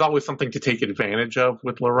just there's always something to take advantage of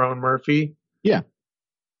with Lerone Murphy. Yeah.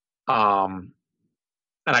 And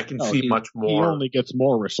I can see much more. He only gets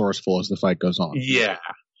more resourceful as the fight goes on. Yeah.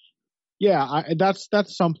 Yeah, that's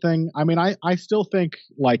something. I mean, I still think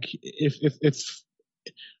like if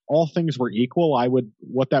all things were equal,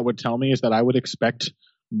 what that would tell me is that I would expect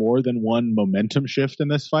more than one momentum shift in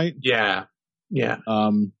this fight. Yeah.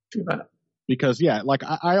 Because like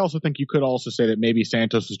I also think you could also say that maybe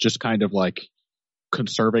Santos is just kind of like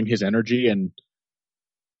conserving his energy and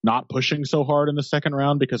not pushing so hard in the second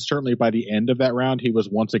round, because certainly by the end of that round he was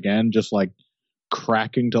once again just like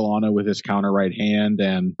cracking Delano with his counter right hand,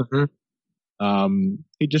 and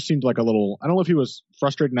he just seemed like a little, I don't know if he was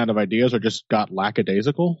frustrated and out of ideas or just got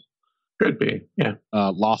lackadaisical. Could be, yeah.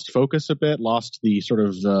 Lost focus a bit, lost the sort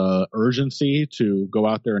of urgency to go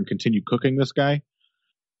out there and continue cooking this guy.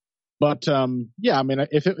 But I mean,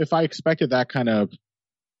 if I expected that kind of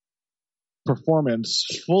performance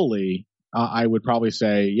fully, I would probably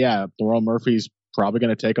say, Lerone Murphy's probably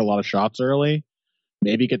going to take a lot of shots early,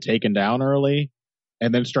 maybe get taken down early,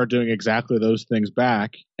 and then start doing exactly those things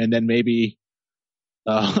back, and then maybe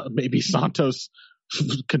Santos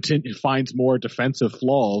finds more defensive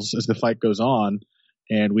flaws as the fight goes on,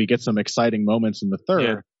 and we get some exciting moments in the third.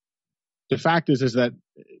 Yeah. The fact is that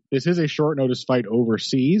this is a short notice fight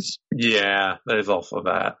overseas. Yeah, there's also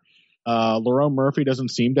that. Lerone Murphy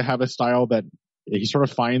doesn't seem to have a style that he sort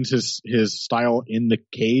of finds his style in the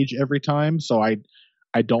cage every time. So I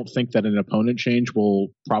don't think that an opponent change will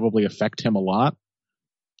probably affect him a lot.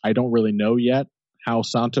 I don't really know yet how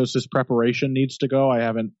Santos's preparation needs to go. I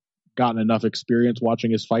haven't gotten enough experience watching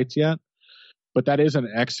his fights yet, but that is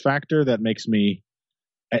an X factor that makes me,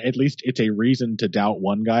 at least it's a reason to doubt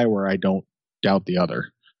one guy where I don't doubt the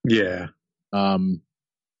other. Yeah. And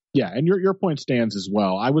your point stands as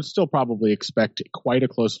well. I would still probably expect quite a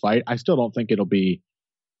close fight. I still don't think it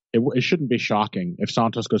shouldn't be shocking if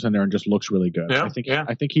Santos goes in there and just looks really good. Yeah,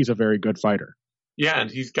 I think he's a very good fighter. Yeah,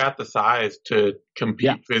 and he's got the size to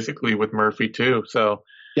compete physically with Murphy too. So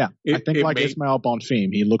I think Ismael Bonfim,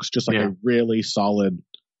 he looks just like a really solid,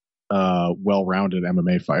 well-rounded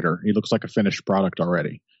MMA fighter. He looks like a finished product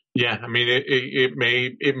already. Yeah, I mean, it may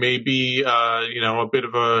be a bit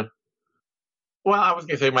of a, well, I was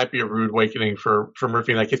gonna say it might be a rude awakening for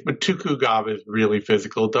Murphy in that case, but Tukugava is really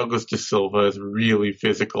physical. Douglas Da Silva is really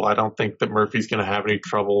physical. I don't think that Murphy's gonna have any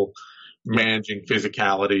trouble managing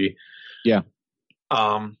physicality. Yeah.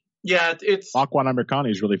 It's Akwan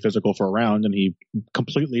Amirkhani is really physical for a round, and he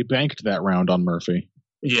completely banked that round on Murphy.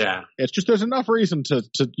 Yeah. It's just there's enough reason to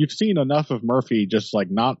you've seen enough of Murphy just like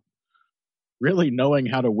not really knowing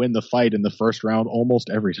how to win the fight in the first round almost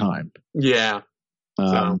every time. Yeah.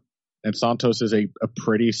 And Santos is a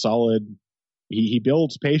pretty solid. He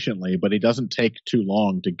builds patiently, but he doesn't take too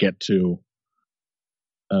long to get to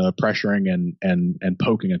pressuring and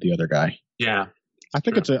poking at the other guy. Yeah. I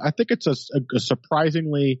think it's a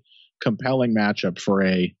surprisingly compelling matchup for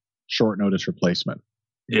a short notice replacement.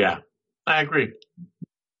 Yeah, I agree.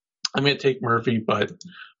 I'm going to take Murphy, but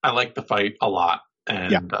I like the fight a lot.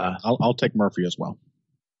 And I'll take Murphy as well.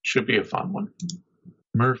 Should be a fun one.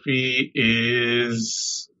 Murphy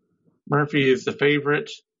is the favorite.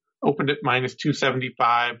 Opened at minus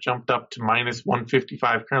 275, jumped up to minus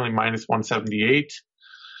 155, currently minus 178.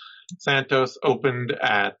 Santos opened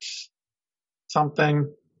at something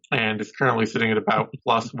and is currently sitting at about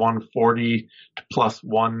plus 140 to plus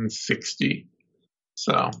 160.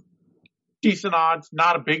 So decent odds,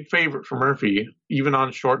 not a big favorite for Murphy, even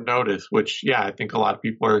on short notice, which, I think a lot of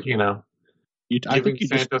people are, I think you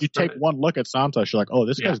take one look at Santos, you're like, oh,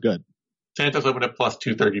 this guy's good. Santos opened at plus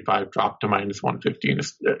 235, dropped to minus 150, and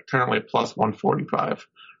is currently at plus 145.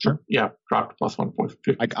 Sure. Yeah, dropped to plus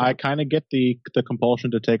 150. I kind of get the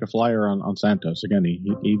compulsion to take a flyer on Santos. Again,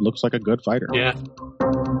 he looks like a good fighter. Yeah.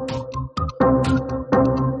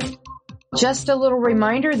 Just a little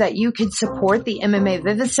reminder that you could support the MMA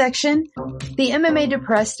Vivisection, the MMA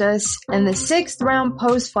Depressed Us, and the 6th Round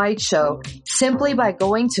Post-Fight Show simply by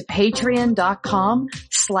going to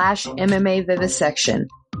patreon.com/MMA Vivisection.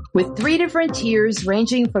 With 3 different tiers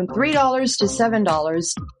ranging from $3 to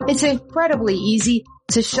 $7, it's incredibly easy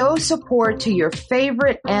to show support to your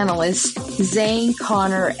favorite analysts, Zane,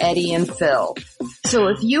 Connor, Eddie, and Phil. So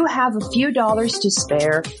if you have a few dollars to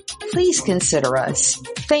spare, please consider us.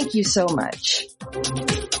 Thank you so much.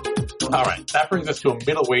 All right, that brings us to a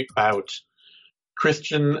middleweight bout.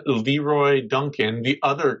 Christian Leroy Duncan, the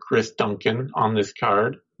other Chris Duncan on this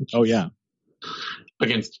card. Oh, yeah.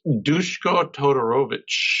 Against Duško Todorovic.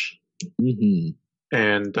 Mm-hmm.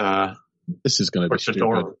 And this is going to be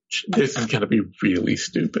stupid. This is going to be really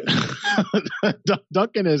stupid.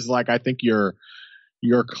 Duncan is like, I think, your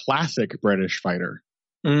classic British fighter.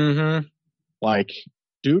 Mm-hmm. Like,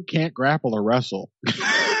 dude can't grapple or wrestle.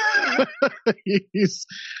 He's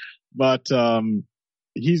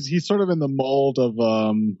sort of in the mold of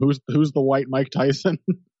who's the white Mike Tyson?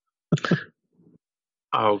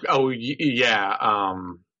 Yeah.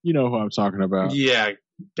 You know who I'm talking about. Yeah,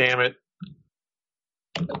 damn it.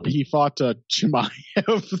 He fought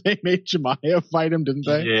Chimaev. They made Chimaev fight him, didn't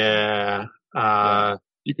they? Yeah.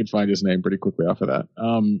 You can find his name pretty quickly off of that.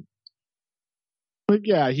 But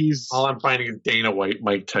yeah, he's... All I'm finding is Dana White,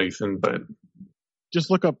 Mike Tyson, but...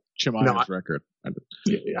 Just look up Chimaev's record.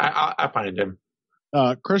 I find him.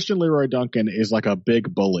 Christian Leroy Duncan is like a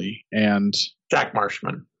big bully, and... Jack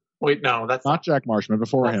Marshman. Wait, no, that's not Jack Marshman.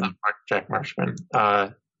 Before him. Not Jack Marshman.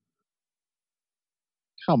 Come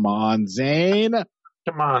on, Zane.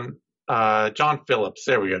 Come on. John Phillips.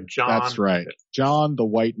 There we go. John. That's right. John the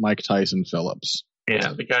White Mike Tyson Phillips.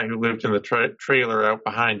 Yeah, the guy who lived in the trailer out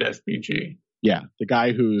behind SBG. Yeah, the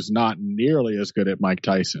guy who's not nearly as good at Mike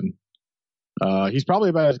Tyson. He's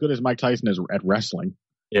probably about as good as Mike Tyson is at wrestling.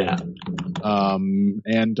 Yeah.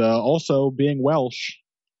 And also being Welsh.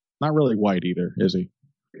 Not really white either, is he?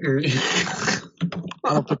 I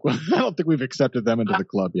don't think we've accepted them into the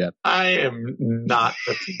club yet. I am not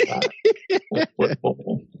that.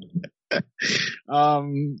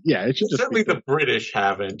 Yeah, it should just certainly the British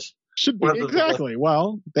haven't. Should be exactly.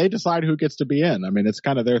 Well, they decide who gets to be in. I mean, it's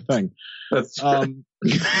kind of their thing. That's true.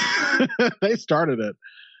 They started it.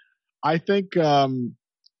 I think.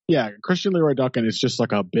 Christian Leroy Duncan is just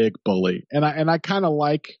like a big bully, and I kind of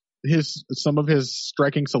like some of his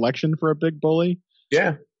striking selection for a big bully.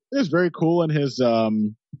 Yeah. It was very cool in his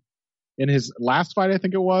last fight, I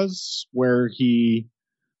think it was, where he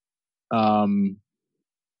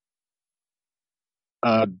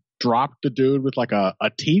dropped the dude with like a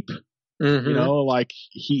teep. Mm-hmm. You know, like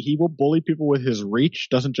he will bully people with his reach,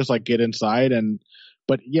 doesn't just like get inside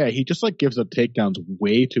but yeah, he just like gives up takedowns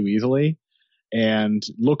way too easily and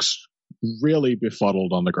looks really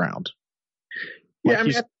befuddled on the ground. Like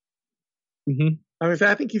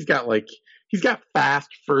I think he's got fast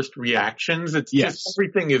first reactions. It's just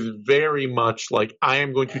everything is very much like, I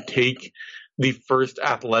am going to take the first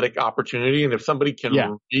athletic opportunity, and if somebody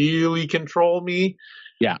can really control me,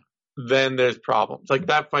 then there's problems. Like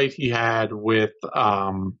that fight he had with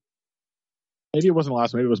maybe it wasn't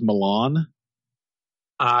last, maybe it was Milan.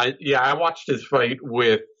 I watched his fight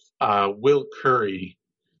with Will Curry,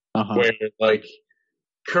 where like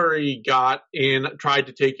Curry got in, tried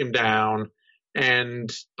to take him down,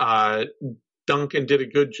 and Duncan did a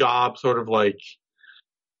good job sort of like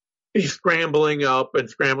scrambling up and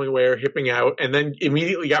scrambling away or hipping out, and then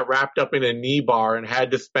immediately got wrapped up in a knee bar and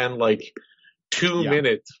had to spend like 2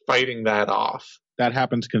 minutes fighting that off. That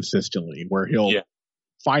happens consistently where he'll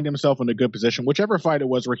find himself in a good position. Whichever fight it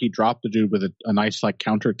was where he dropped the dude with a nice like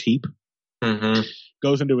counter teep,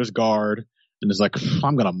 goes into his guard and is like,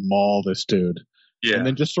 I'm going to maul this dude. Yeah. And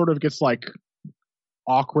then just sort of gets like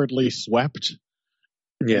awkwardly swept.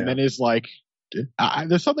 Yeah. And then is like,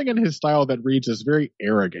 there's something in his style that reads as very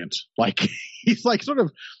arrogant. Like he's like sort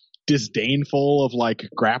of disdainful of like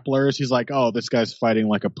grapplers. He's like, oh, this guy's fighting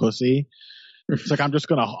like a pussy. It's like, I'm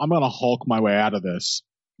gonna Hulk my way out of this.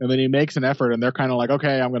 And then he makes an effort and they're kind of like,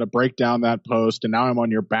 okay, I'm going to break down that post and now I'm on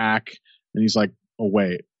your back. And he's like, oh,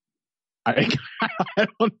 wait.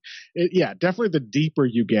 Definitely the deeper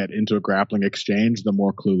you get into a grappling exchange, the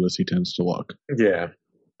more clueless he tends to look. Yeah.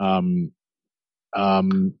 And I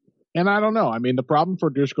don't know. I mean, the problem for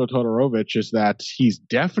Duško Todorovic is that he's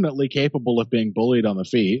definitely capable of being bullied on the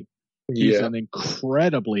feet. He's an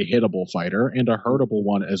incredibly hittable fighter and a hurtable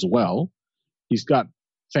one as well. He's got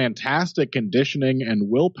fantastic conditioning and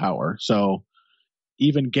willpower. So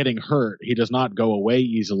even getting hurt, he does not go away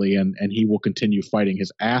easily and he will continue fighting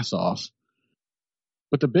his ass off.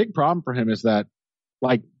 But the big problem for him is that,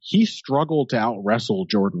 like, he struggled to out wrestle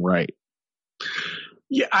Jordan Wright.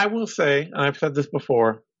 Yeah, I will say, and I've said this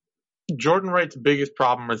before, Jordan Wright's biggest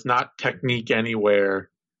problem is not technique anywhere.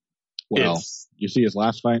 Well, you see his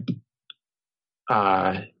last fight?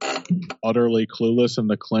 Utterly clueless in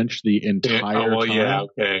the clinch the entire time. Yeah,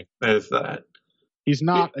 okay. There's that. He's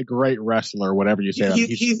not a great wrestler, whatever you say.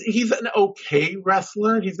 He's an okay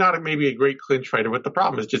wrestler. He's not maybe a great clinch fighter, but the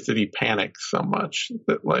problem is just that he panics so much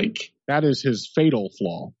that like that is his fatal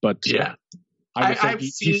flaw. But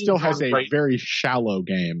He still has a very shallow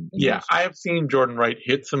game. Yeah, I have seen Jordan Wright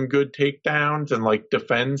hit some good takedowns and like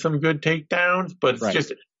defend some good takedowns, but it's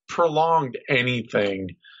just prolonged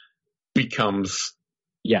anything becomes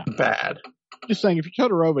bad. Just saying, if you're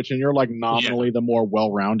Todorovic and you're like nominally the more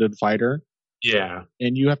well-rounded fighter, and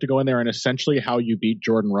you have to go in there and essentially how you beat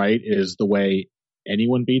Jordan Wright is the way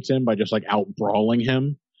anyone beats him, by just like out-brawling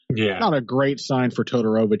him. Yeah. Not a great sign for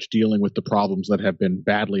Todorovic dealing with the problems that have been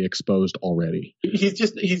badly exposed already.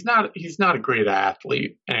 He's not a great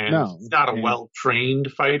athlete, and he's not a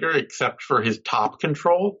well-trained fighter except for his top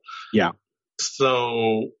control. Yeah.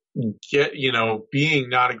 So being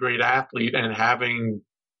not a great athlete and having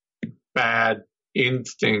bad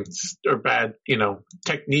instincts or bad,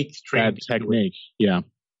 techniques trained. Bad technique. Yeah.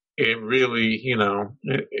 It really,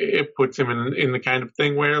 it puts him in the kind of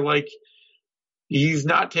thing where like, he's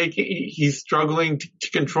struggling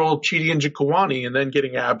to control Chidi and Njokuani and then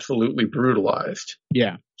getting absolutely brutalized.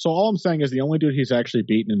 Yeah. So all I'm saying is the only dude he's actually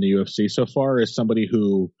beaten in the UFC so far is somebody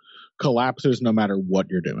who collapses no matter what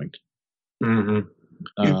you're doing. Mm-hmm.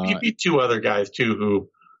 He beat two other guys too who,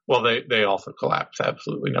 they also collapse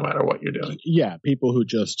absolutely no matter what you're doing. Yeah, people who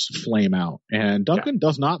just flame out. And Duncan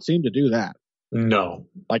does not seem to do that. No.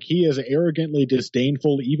 Like, he is arrogantly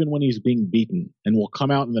disdainful even when he's being beaten, and will come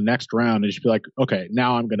out in the next round and just be like, okay,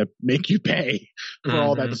 now I'm going to make you pay for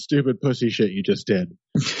all that stupid pussy shit you just did.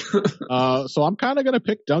 So I'm kind of going to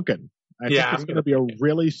pick Duncan. I think it's going to be a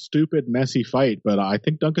really stupid, messy fight, but I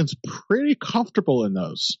think Duncan's pretty comfortable in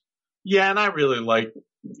those. Yeah, and I really like,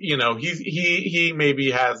 he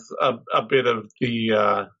maybe has a bit of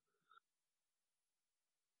the,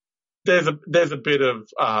 there's a bit of,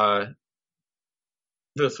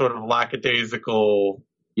 the sort of lackadaisical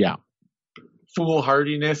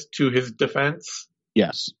foolhardiness to his defense.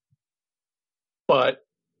 Yes. But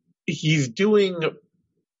he's doing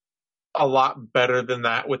a lot better than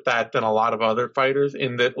a lot of other fighters,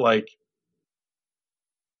 in that, like,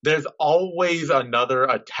 there's always another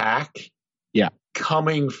attack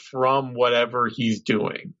coming from whatever he's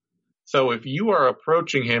doing. So if you are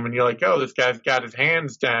approaching him and you're like, oh, this guy's got his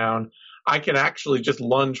hands down, I can actually just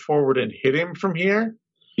lunge forward and hit him from here.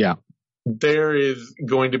 Yeah. There is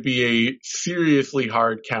going to be a seriously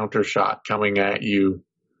hard counter shot coming at you.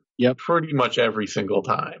 Yep. Pretty much every single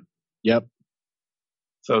time. Yep.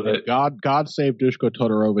 So that God save Duško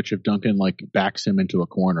Todorovic if Duncan backs him into a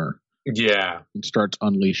corner. Yeah. And starts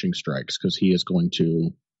unleashing strikes, because he is going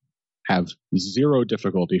to have zero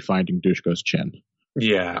difficulty finding Duško's chin.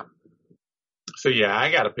 Yeah. So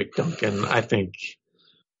I got to pick Duncan. I think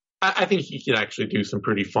he can actually do some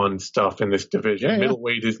pretty fun stuff in this division. Yeah.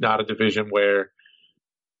 Middleweight is not a division where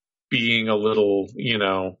being a little,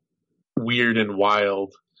 weird and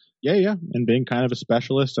wild. Yeah. And being kind of a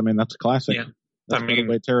specialist, I mean, that's classic. Yeah. That's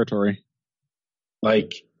middleweight territory.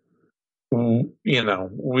 Like, we're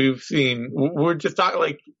just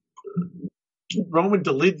talking, Roman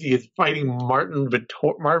Dolidze is fighting Marvin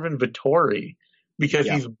Vettori because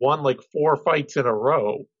he's won 4 fights in a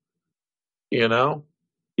row.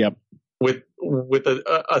 Yep. With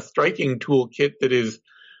a striking toolkit that is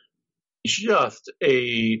just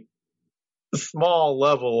a small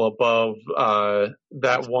level above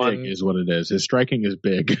that one. Big is what it is. His striking is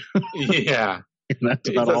big. Yeah. And that's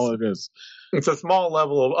about all it is. It's a small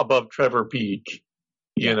level above Trevor Peak,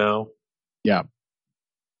 Yeah.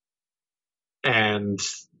 And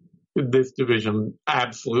this division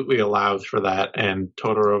absolutely allows for that, and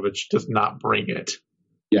Todorovic does not bring it.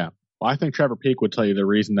 Yeah. Well, I think Trevor Peak would tell you the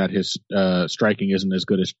reason that his striking isn't as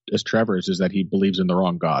good as Trevor's is that he believes in the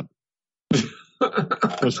wrong god.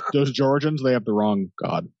 Those Georgians, they have the wrong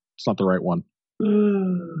god. It's not the right one.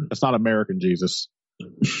 It's not American Jesus.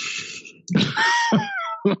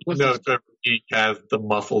 No, Trevor Peak has the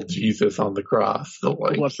muscle Jesus on the cross. So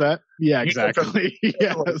what's that? Yeah, exactly.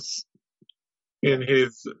 Yes. In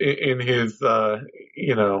his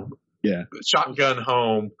shotgun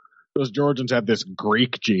home. Those Georgians have this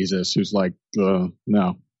Greek Jesus who's like, no.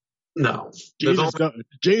 Jesus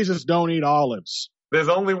don't eat olives. There's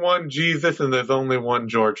only one Jesus and there's only one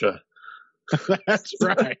Georgia. That's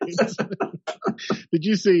right. Did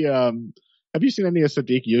you see, have you seen any of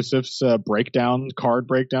Sadiq Yusuf's card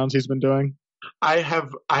breakdowns he's been doing? I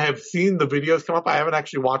have seen the videos come up. I haven't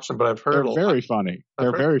actually watched them, but I've heard. They're very funny.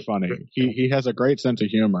 They're very funny. He has a great sense of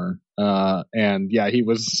humor. And yeah, he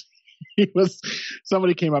was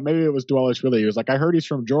somebody came up, maybe it was Dwelishvili. He was like, I heard he's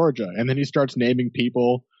from Georgia. And then he starts naming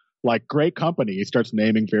people like great company. He starts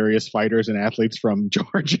naming various fighters and athletes from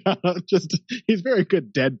Georgia. He's very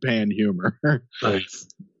good deadpan humor. Nice.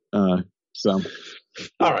 So.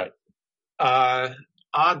 All right.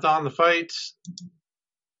 Odds on the fight.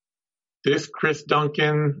 This Chris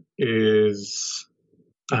Duncan is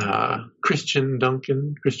Christian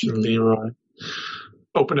Leroy.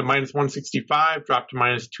 Opened at minus 165, dropped to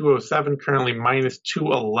minus 207, currently minus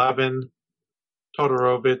 211.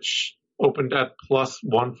 Todorovic opened at plus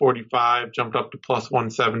 145, jumped up to plus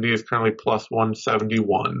 170, is currently plus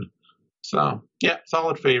 171. So, yeah,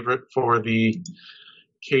 solid favorite for the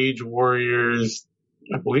Cage Warriors,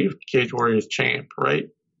 I believe Cage Warriors champ, right?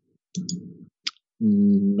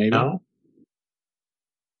 Maybe. No?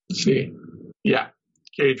 Let's see. Yeah,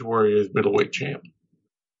 Cage Warriors middleweight champ.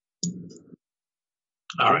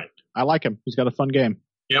 All right. I like him. He's got a fun game.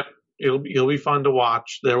 Yep. He'll be fun to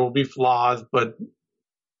watch. There will be flaws, but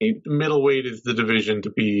middleweight is the division to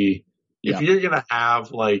be. Yeah. If you're going to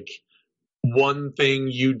have like one thing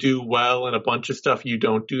you do well and a bunch of stuff you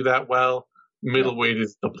don't do that well, middleweight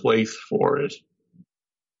is the place for it.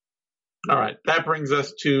 All right. That brings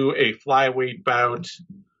us to a flyweight bout.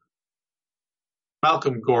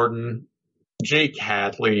 Malcolm Gordon, Jake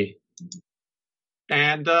Hadley.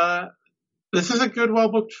 And this is a good,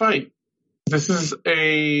 well-booked fight. This is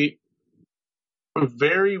a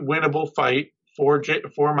very winnable fight for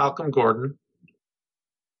Malcolm Gordon.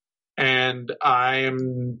 And I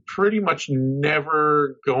am pretty much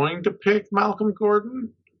never going to pick Malcolm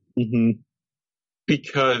Gordon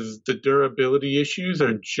because the durability issues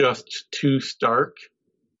are just too stark.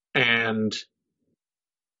 And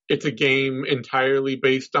it's a game entirely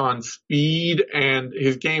based on speed, and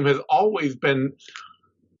his game has always been,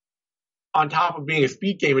 on top of being a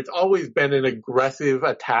speed game, it's always been an aggressive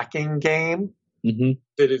attacking game that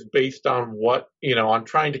is based on on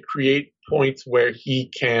trying to create points where he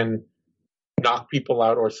can knock people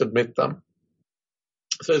out or submit them.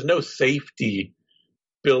 So there's no safety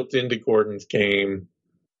built into Gordon's game,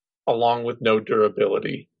 along with no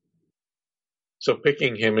durability. So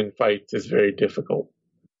picking him in fights is very difficult.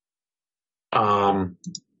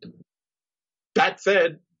 That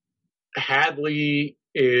said, Hadley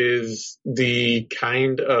is the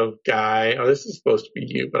kind of guy. Oh, this is supposed to be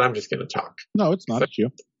you, but I'm just going to talk. No, it's not. It's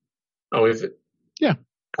you. Oh, is it? Yeah.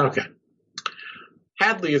 Okay.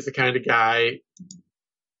 Hadley is the kind of guy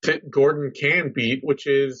that Gordon can beat, which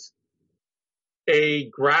is a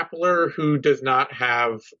grappler who does not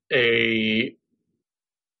have a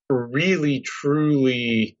really,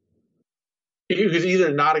 truly, who's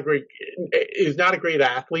either not a great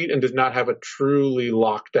athlete and does not have a truly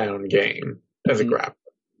lockdown game as a grappler.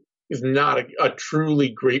 He's not a truly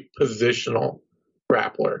great positional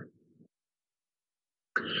grappler.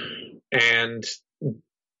 And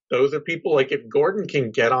those are people, like, if Gordon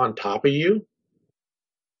can get on top of you,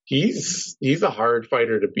 he's a hard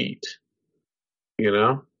fighter to beat. You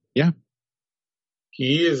know? Yeah.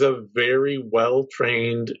 He is a very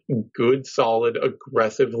well-trained, good, solid,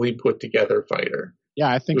 aggressively put-together fighter. Yeah,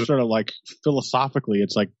 I think sort of like philosophically,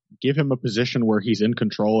 it's like give him a position where he's in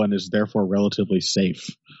control and is therefore relatively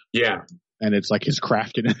safe. Yeah. And it's like his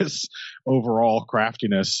craftiness, overall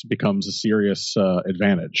craftiness becomes a serious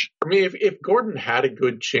advantage. I mean, if Gordon had a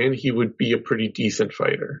good chin, he would be a pretty decent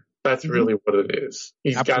fighter. That's really what it is.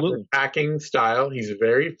 He's got an attacking style. He's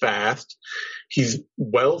very fast. He's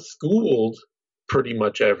well-schooled pretty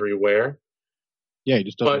much everywhere. Yeah, he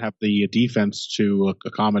just doesn't have the defense to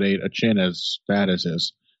accommodate a chin as bad as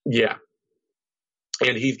his. Yeah.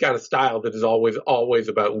 And he's got a style that is always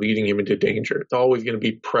about leading him into danger. It's always going to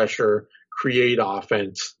be pressure, create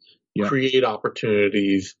offense, create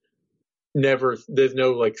opportunities. There's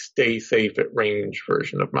no like stay safe at range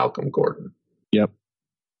version of Malcolm Gordon. Yep.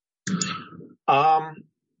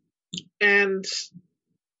 And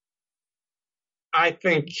I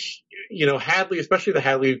think, Hadley, especially the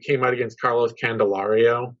Hadley who came out against Carlos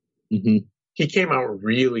Candelario, he came out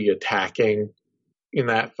really attacking in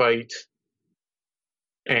that fight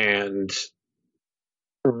and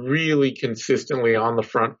really consistently on the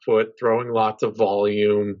front foot, throwing lots of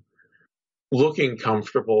volume, looking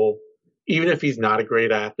comfortable. Even if he's not a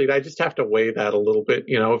great athlete, I just have to weigh that a little bit.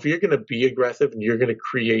 If you're going to be aggressive and you're going to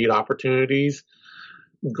create opportunities,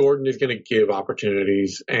 Gordon is going to give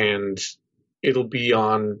opportunities, and it'll be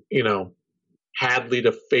on, Hadley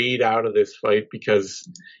to fade out of this fight because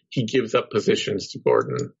he gives up positions to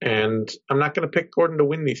Gordon. And I'm not going to pick Gordon to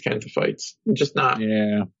win these kinds of fights. I'm just not.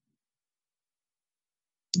 Yeah.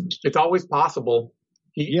 It's always possible.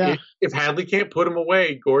 If Hadley can't put him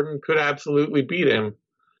away, Gordon could absolutely beat him.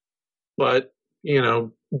 But,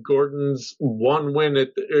 Gordon's one win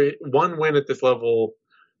at this level,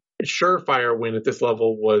 a surefire win at this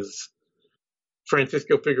level, was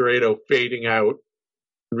Francisco Figueiredo fading out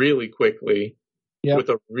really quickly with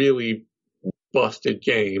a really busted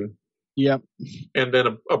game. Yep. And then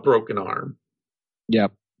a broken arm.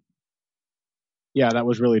 Yep. Yeah, that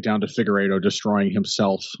was really down to Figueiredo destroying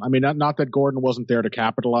himself. I mean, not that Gordon wasn't there to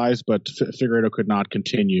capitalize, but Figueiredo could not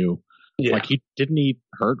continue. Yeah. Like, didn't he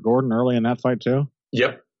hurt Gordon early in that fight too?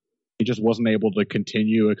 Yep. He just wasn't able to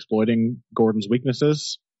continue exploiting Gordon's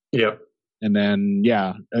weaknesses. Yep. And then,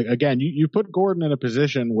 yeah, again, you put Gordon in a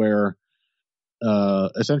position where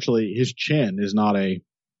essentially his chin is not a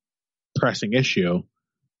pressing issue,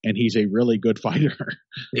 and he's a really good fighter.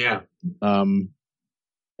 Yeah.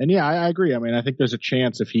 And yeah, I agree. I mean, I think there's a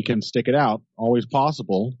chance if he can stick it out, always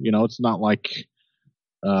possible. You know, it's not like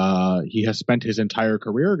he has spent his entire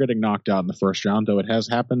career getting knocked out in the first round, though it has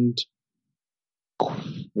happened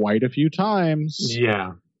quite a few times.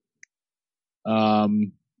 Yeah.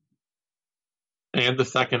 And the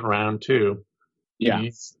second round too. Yeah.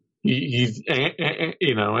 He's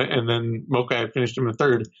you know, and then Mokai finished him in the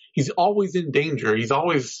third. He's always in danger. He's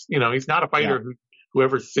always, you know, he's not a fighter who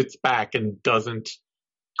ever sits back and doesn't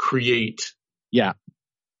create. Yeah.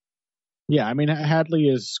 Yeah, I mean, Hadley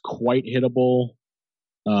is quite hittable.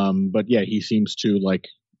 But yeah, he seems to like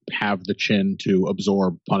have the chin to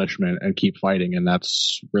absorb punishment and keep fighting, and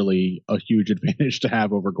that's really a huge advantage to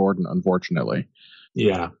have over Gordon, unfortunately.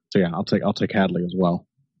 Yeah. So yeah, I'll take Hadley as well.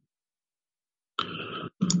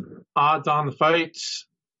 Odds on the fight.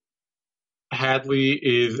 Hadley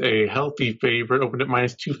is a healthy favorite, opened at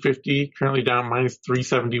minus 250, currently down minus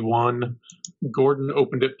 371. Gordon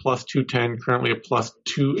opened at plus 210, currently at plus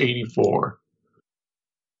 284.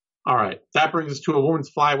 All right, that brings us to a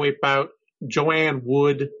women's flyweight bout. Joanne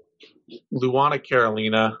Wood, Luana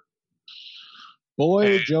Carolina.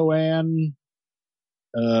 Boy, Joanne,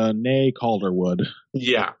 nay Calderwood.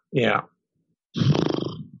 Yeah.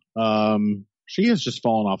 She has just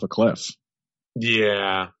fallen off a cliff.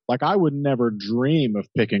 Yeah. Like, I would never dream of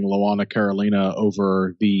picking Luana Carolina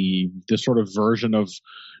over the sort of version of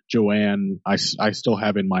Joanne I still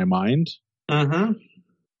have in my mind. Mm-hmm.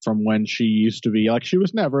 From when she used to be, like, she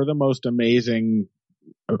was never the most amazing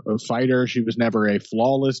fighter. She was never a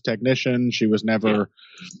flawless technician. She was never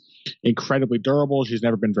incredibly durable. She's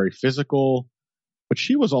never been very physical. But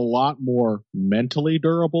she was a lot more mentally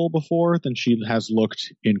durable before than she has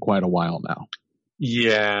looked in quite a while now.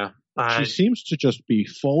 Yeah. She seems to just be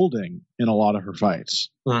folding in a lot of her fights.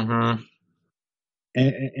 Mm-hmm.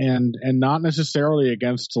 And not necessarily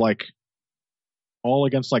against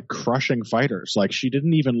crushing fighters. Like, she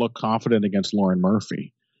didn't even look confident against Lauren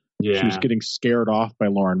Murphy. Yeah. She was getting scared off by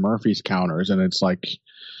Lauren Murphy's counters, and it's like,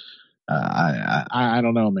 I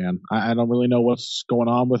don't know, man. I don't really know what's going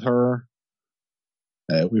on with her.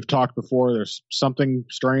 We've talked before. There's something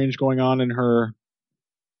strange going on in her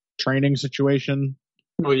training situation.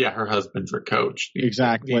 Well, yeah, her husband's her coach.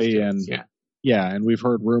 Exactly, and we've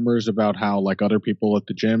heard rumors about how like other people at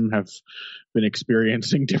the gym have been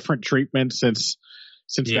experiencing different treatments since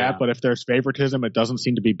that. But if there's favoritism, it doesn't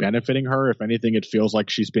seem to be benefiting her. If anything, it feels like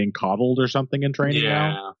she's being coddled or something in training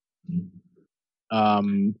now.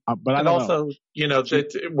 But I don't know. You know,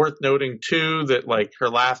 it's worth noting too that like her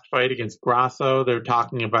last fight against Grasso, they're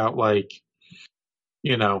talking about like,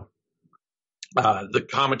 you know, the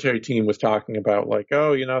commentary team was talking about like,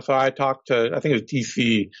 oh, you know, so I talked to, I think it was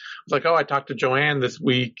DC. It was like, oh, I talked to Joanne this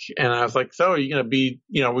week, and I was like, so are you going to be,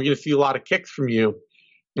 you know, we're going to see a lot of kicks from you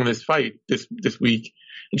in this fight this week?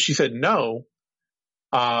 And she said no,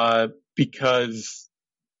 because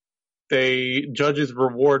judges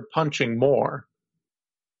reward punching more.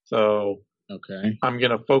 So okay, I'm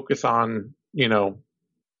going to focus on, you know,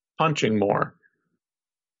 punching more.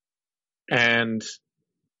 And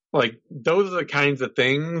like, those are the kinds of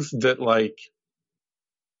things that like,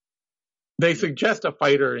 they suggest a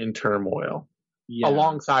fighter in turmoil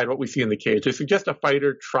alongside what we see in the cage. They suggest a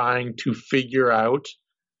fighter trying to figure out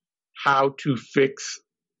how to fix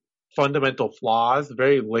fundamental flaws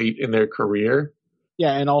very late in their career.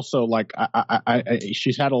 Yeah, and also like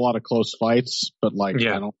she's had a lot of close fights, but like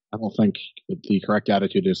I don't think the correct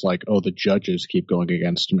attitude is like, oh, the judges keep going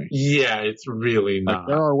against me. Yeah, it's really not. Like,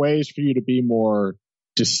 there are ways for you to be more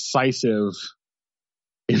decisive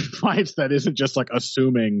in fights that isn't just like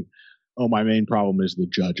assuming, oh, my main problem is the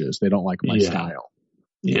judges. They don't like my style.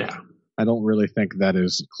 Yeah. I don't really think that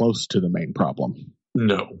is close to the main problem.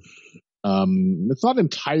 No. It's not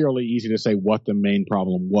entirely easy to say what the main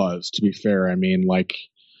problem was, to be fair. I mean, like,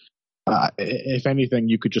 if anything,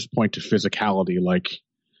 you could just point to physicality. Like,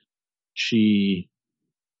 she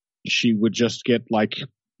would just get, like,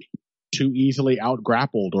 too easily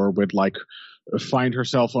out-grappled, or would, like, find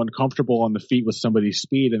herself uncomfortable on the feet with somebody's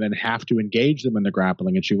speed and then have to engage them in the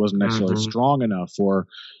grappling, and she wasn't necessarily strong enough, or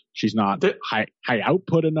she's not high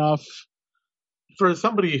output enough. for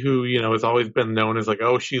somebody who, has always been known as like,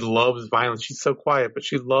 oh, she loves violence. She's so quiet, but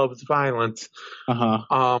she loves violence.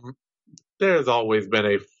 There's always been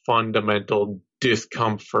a fundamental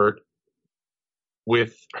discomfort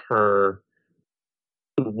with her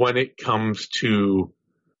when it comes to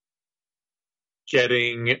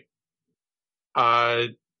getting,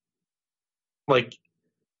 like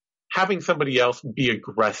having somebody else be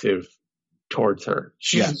aggressive towards her.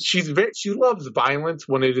 She loves violence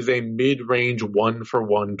when it is a mid-range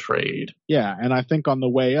 1-for-1 trade. Yeah, and I think on the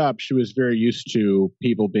way up, she was very used to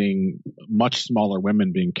people being much smaller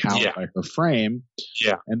women being cowed by her frame.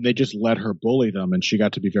 Yeah, and they just let her bully them, and she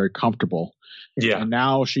got to be very comfortable. Yeah, and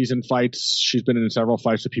now she's in fights. She's been in several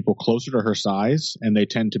fights with people closer to her size, and they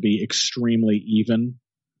tend to be extremely even,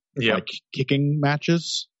 like kicking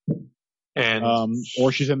matches. And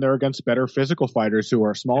or she's in there against better physical fighters who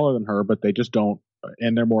are smaller than her, but they just don't,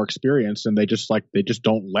 and they're more experienced, and they just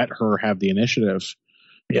don't let her have the initiative.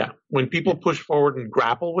 Yeah, when people push forward and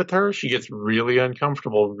grapple with her, she gets really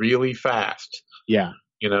uncomfortable really fast. Yeah,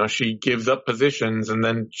 she gives up positions and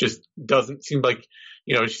then just doesn't seem like,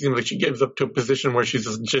 she seems like she gives up to a position where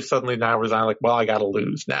she's just suddenly now resigned, like, well, I got to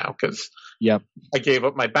lose now because I gave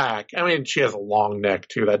up my back. I mean, she has a long neck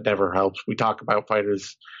too. That never helps. We talk about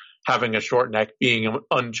fighters having a short neck being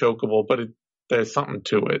unchokeable, but there's something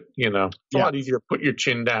to it. It's a lot easier to put your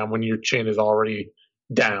chin down when your chin is already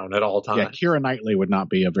down at all times. Yeah, Keira Knightley would not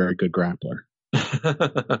be a very good grappler.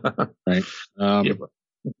 Right.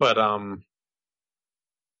 But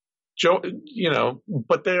Joe,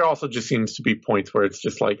 but there also just seems to be points where it's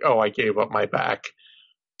just like, oh, I gave up my back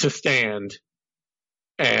to stand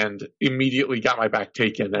and immediately got my back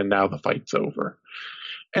taken, and now the fight's over.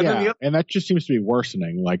 And and that just seems to be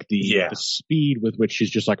worsening. Like the speed with which she's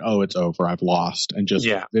just like, oh, it's over, I've lost, and just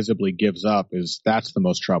visibly gives up. That's the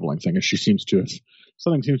most troubling thing. Is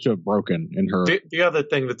something seems to have broken in her. The other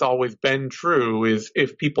thing that's always been true is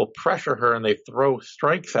if people pressure her and they throw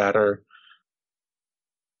strikes at her,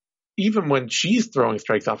 even when she's throwing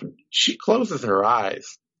strikes off, she closes her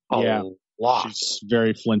eyes a lot. She's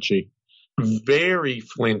very flinchy. Very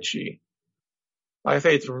flinchy. Like I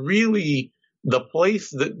say, it's really the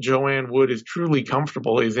place that Joanne Wood is truly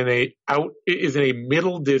comfortable is in a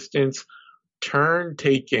middle distance turn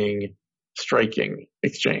taking striking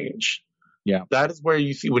exchange. Yeah. That is where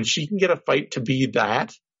you see when she can get a fight to be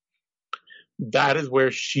that is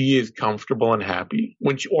where she is comfortable and happy.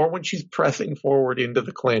 When she's pressing forward into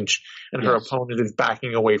the clinch and her opponent is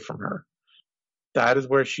backing away from her. That is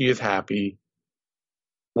where she is happy.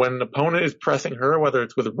 When an opponent is pressing her, whether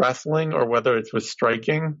it's with wrestling or whether it's with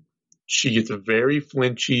striking, she gets very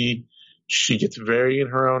flinchy. She gets very in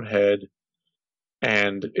her own head,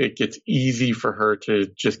 and it gets easy for her to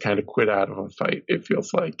just kind of quit out of a fight. It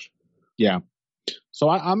feels like. Yeah. So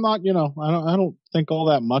I'm not, I don't think all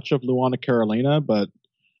that much of Luana Carolina, but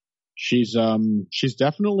she's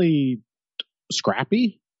definitely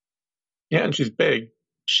scrappy. Yeah, and she's big.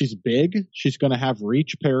 She's big. She's going to have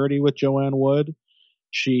reach parity with Joanne Wood.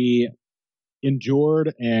 She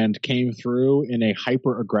endured and came through in a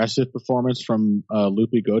hyper-aggressive performance from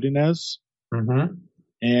Lupe Godinez. Mm-hmm.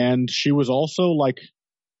 And she was also,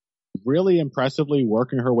 really impressively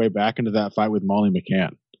working her way back into that fight with Molly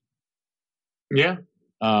McCann. Yeah.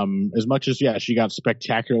 As much as, she got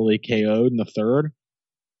spectacularly KO'd in the third,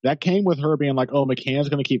 that came with her being like, oh, McCann's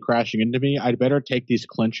going to keep crashing into me. I'd better take these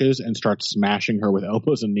clinches and start smashing her with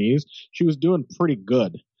elbows and knees. She was doing pretty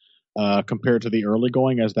good. Compared to the early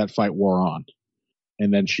going as that fight wore on.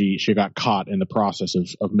 And then she got caught in the process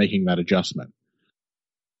of making that adjustment.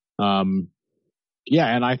 And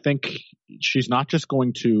I think she's not just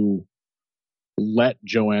going to let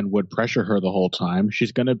Joanne Wood pressure her the whole time.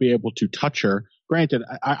 She's going to be able to touch her. Granted,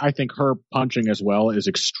 I think her punching as well is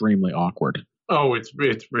extremely awkward. Oh, it's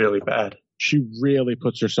really bad. She really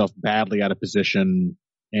puts herself badly out of position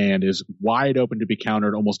and is wide open to be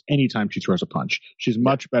countered almost any time she throws a punch. She's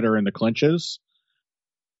much better in the clinches.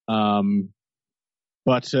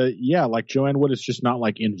 But Joanne Wood is just not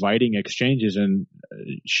inviting exchanges, and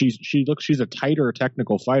she's a tighter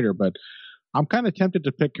technical fighter, but I'm kind of tempted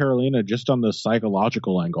to pick Carolina just on the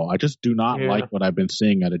psychological angle. I just do not like what I've been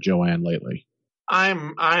seeing out of Joanne lately.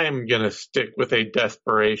 I'm gonna stick with a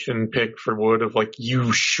desperation pick for Wood of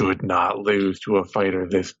you should not lose to a fighter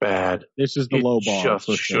this bad. This is the low bar. Just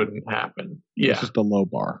shouldn't happen. Yeah. This is the low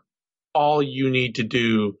bar. All you need to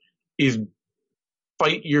do is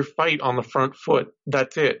fight your fight on the front foot.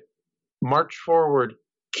 That's it. March forward,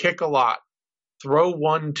 kick a lot, throw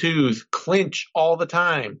 1-2s, clinch all the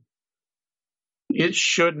time. It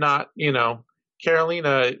should not,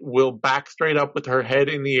 Carolina will back straight up with her head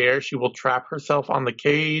in the air. She will trap herself on the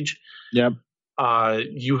cage. Yep.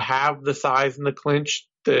 You have the size in the clinch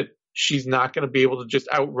that she's not going to be able to just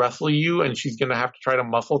out wrestle you, and she's going to have to try to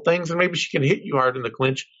muscle things, and maybe she can hit you hard in the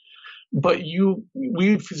clinch. But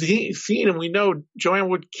we've seen and we know Joanne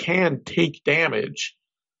Wood can take damage.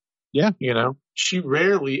 Yeah. She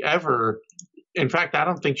rarely ever, in fact, I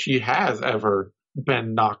don't think she has ever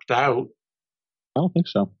been knocked out. I don't think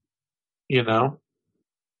so.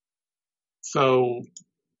 So.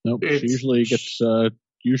 Nope. She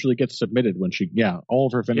usually gets submitted when all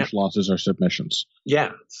of her finish losses are submissions.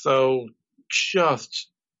 Yeah. So just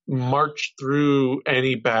march through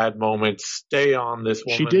any bad moments. Stay on this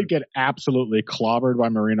woman. She did get absolutely clobbered by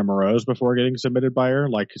Marina Moroz before getting submitted by her.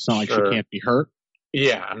 Like, it's not like she can't be hurt.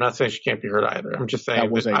 Yeah, I'm not saying she can't be hurt either. I'm just saying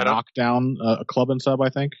that was a knockdown, a club and sub, I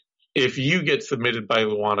think. If you get submitted by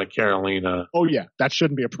Luana Carolina. Oh, yeah. That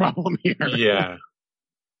shouldn't be a problem here. Yeah.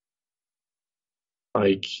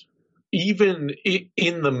 Like, even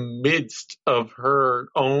in the midst of her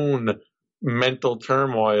own mental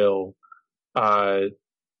turmoil, what's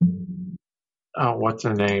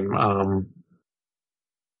her name?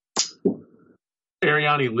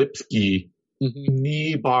 Ariane Lipski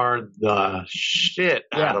knee barred the shit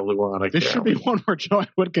out of Luana. This should be one where Joanne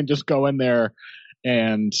Wood can just go in there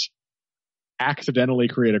and accidentally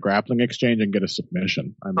create a grappling exchange and get a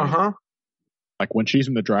submission. I mean, like when she's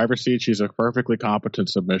in the driver's seat, she's a perfectly competent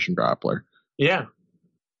submission grappler. Yeah.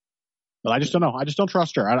 But I just don't know. I just don't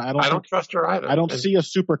trust her. I don't trust her either. I don't see a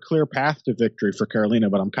super clear path to victory for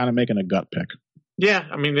Carolina, but I'm kind of making a gut pick. Yeah,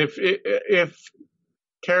 I mean, if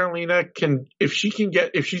Carolina if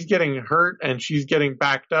she's getting hurt and she's getting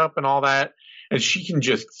backed up and all that, and she can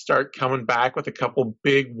just start coming back with a couple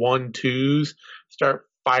big 1-2s, start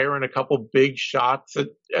firing a couple big shots at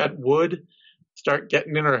Wood, start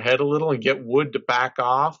getting in her head a little and get Wood to back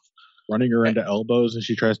off. Running her into elbows as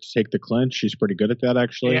she tries to take the clinch. She's pretty good at that,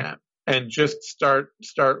 actually. Yeah. And just start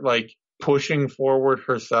like pushing forward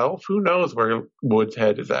herself. Who knows where Wood's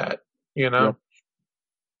head is at, Yep.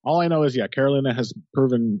 All I know is, Carolina has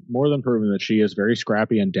more than proven that she is very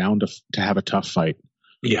scrappy and down to have a tough fight.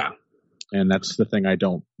 Yeah. And that's the thing I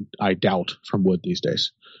doubt from Wood these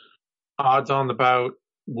days. Odds on the bout.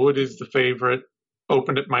 Wood is the favorite.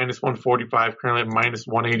 Opened at -145, currently at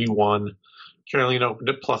 -181. Carolina opened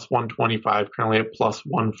at +125, currently at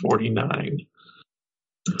 +149.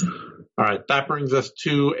 All right, that brings us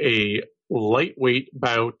to a lightweight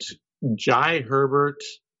bout. Jai Herbert,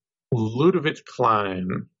 Ludovic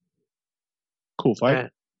Klein. Cool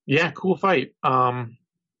fight. Cool fight. I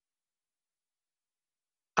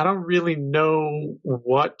don't really know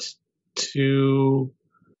what to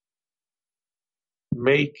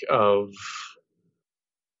make of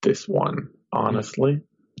this one, honestly.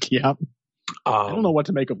 Yeah. I don't know what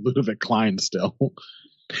to make of Ludovic Klein still.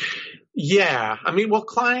 Yeah. I mean, well,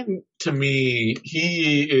 Klein, to me,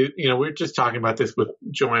 he, we're just talking about this with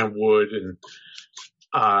Joanne Wood,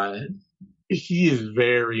 and he is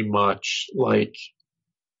very much like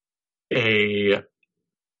a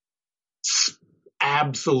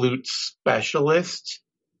absolute specialist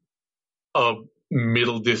of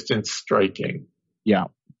middle distance striking. Yeah.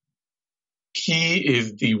 He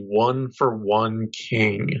is the 1-for-1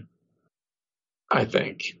 king, I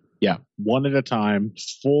think. Yeah, one at a time,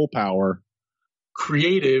 full power.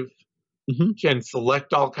 Creative, can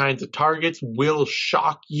select all kinds of targets, will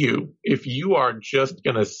shock you. If you are just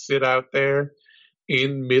going to sit out there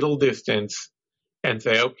in middle distance and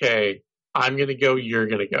say, okay, I'm going to go, you're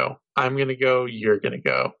going to go. I'm going to go, you're going to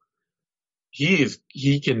go.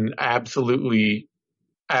 He can absolutely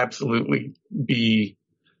be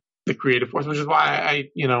the creative force, which is why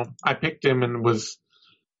I picked him and was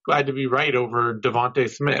glad to be right over Devontae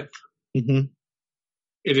Smith. Mm-hmm.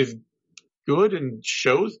 It is good and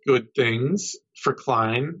shows good things for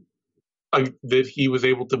Klein, that he was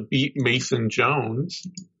able to beat Mason Jones,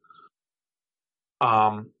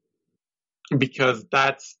 because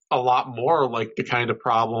that's a lot more like the kind of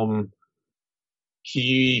problem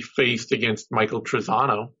he faced against Michael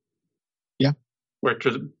Trezano. Yeah. Where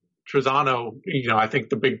Trezano, I think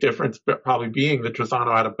the big difference probably being that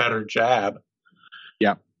Trezano had a better jab.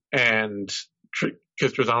 Yeah. And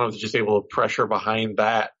because Trezano was just able to pressure behind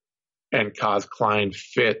that and cause Klein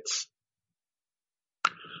fits.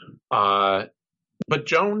 But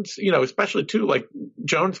Jones, especially too, like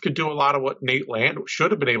Jones could do a lot of what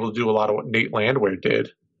should have been able to do a lot of what Nate Landwehr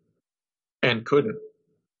did and couldn't.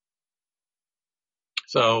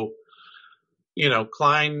 So,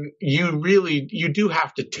 Klein, you do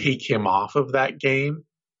have to take him off of that game.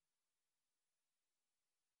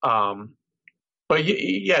 But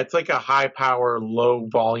yeah, it's like a high power, low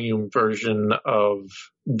volume version of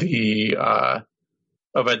the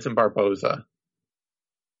of Edson Barboza.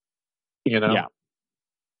 Yeah.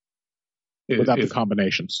 Without the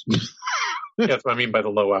combinations. That's what I mean by the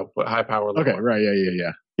low output, high power. Okay, right.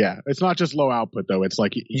 Yeah. It's not just low output though. It's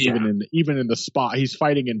like even in the spot, he's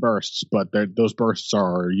fighting in bursts, but those bursts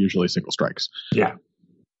are usually single strikes. Yeah.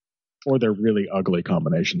 Or they're really ugly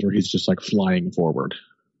combinations where he's just like flying forward.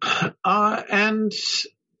 And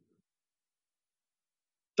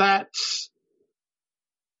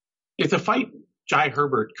it's a fight Jai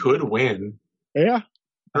Herbert could win. Yeah.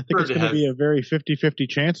 I think it's going to be a very 50-50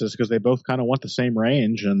 chances because they both kind of want the same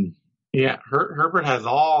range. And yeah, Herbert has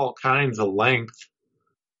all kinds of length.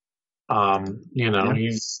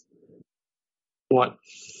 He's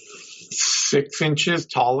 6 inches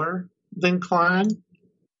taller than Klein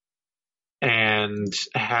and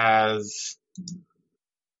has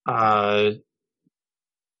 5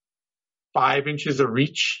 inches of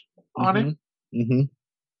reach on it. Mm-hmm.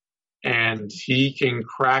 And he can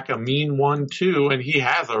crack a mean one too, and he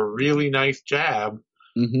has a really nice jab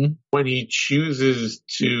when he chooses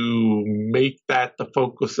to make that the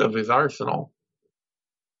focus of his arsenal.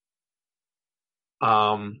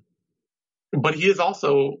 But he is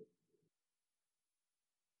also,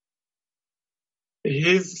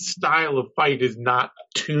 his style of fight is not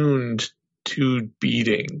tuned to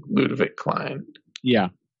beating Ludwig Klein. Yeah.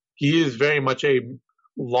 He is very much a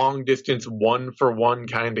long distance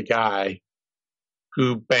 1-for-1 kind of guy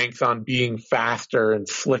who banks on being faster and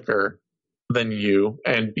slicker than you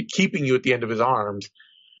and keeping you at the end of his arms.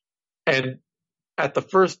 And at the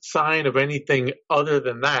first sign of anything other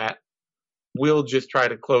than that, will just try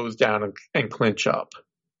to close down and clinch up.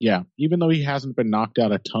 Yeah. Even though he hasn't been knocked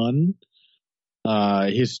out a ton,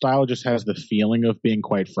 his style just has the feeling of being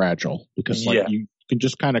quite fragile because you can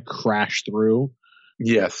just kind of crash through.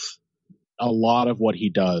 Yes. A lot of what he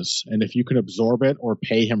does. And if you can absorb it or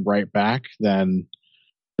pay him right back, then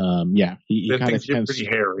he kind of gets pretty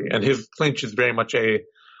hairy. And his clinch is very much I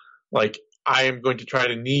am going to try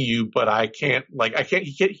to knee you, but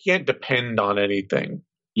he can't depend on anything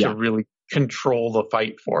to really control the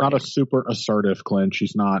fight for him. Not a super assertive clinch.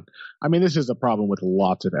 He's not. I mean, this is a problem with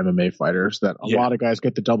lots of MMA fighters that a lot of guys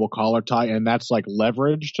get the double collar tie, and that's like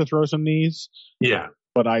leverage to throw some knees. Yeah.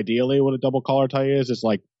 But ideally, what a double collar tie is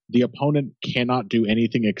like the opponent cannot do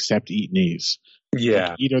anything except eat knees. Yeah.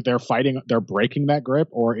 Like either they're breaking that grip,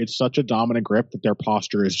 or it's such a dominant grip that their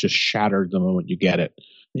posture is just shattered the moment you get it.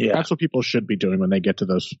 Yeah. That's what people should be doing when they get to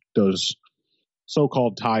those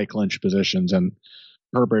so-called tie clinch positions. And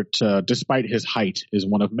Herbert, despite his height, is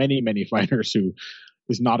one of many, many fighters who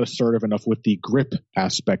is not assertive enough with the grip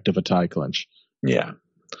aspect of a tie clinch. Yeah.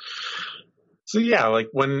 So like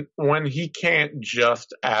when he can't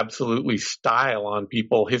just absolutely style on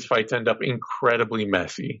people, his fights end up incredibly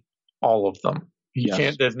messy. All of them. He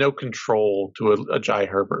can't. There's no control to a Jai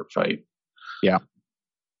Herbert fight. Yeah.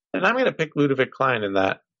 And I'm going to pick Ludwig Klein in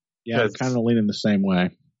that. Yeah, kind of leaning the same way.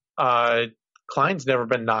 Klein's never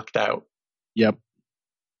been knocked out. Yep.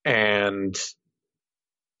 And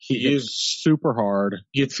he is super hard.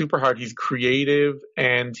 He hits super hard. He's creative,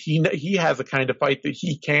 and he has a kind of fight that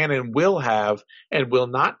he can and will have and will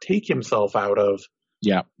not take himself out of.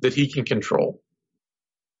 Yeah. That he can control.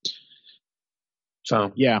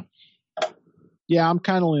 So. Yeah. Yeah, I'm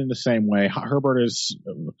kind of in the same way. Herbert is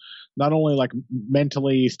not only like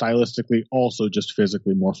mentally, stylistically, also just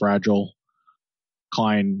physically more fragile.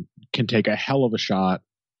 Klein can take a hell of a shot.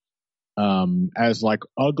 As like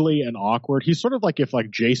ugly and awkward. He's sort of like if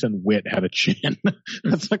like Jason Witt had a chin.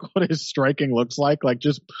 That's like what his striking looks like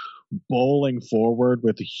just bowling forward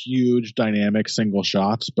with huge dynamic single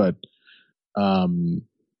shots. But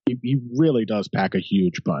he really does pack a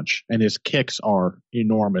huge punch, and his kicks are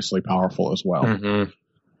enormously powerful as well.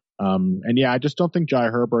 And I just don't think Jai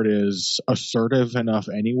Herbert is assertive enough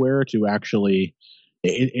anywhere to actually.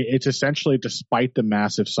 It's essentially, despite the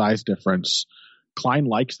massive size difference, Klein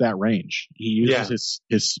likes that range. He uses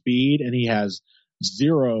his speed, and he has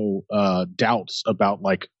zero doubts about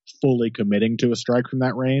like fully committing to a strike from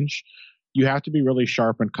that range. You have to be really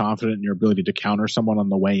sharp and confident in your ability to counter someone on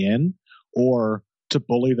the way in, or to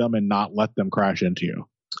bully them and not let them crash into you.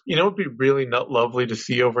 You know, it would be really lovely to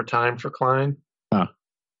see over time for Klein.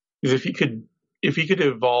 Is if he could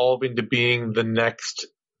evolve into being the next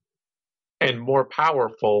and more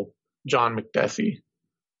powerful John McDessie.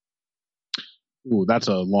 Ooh, that's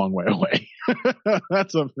a long way away.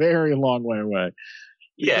 That's a very long way away.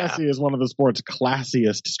 Yeah. McDessie is one of the sport's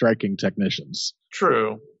classiest striking technicians.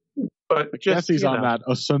 True. But McDessie's on that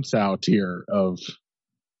Asuncao tier of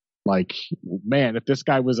like, man, if this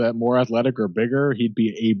guy was more athletic or bigger, he'd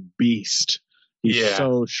be a beast. He's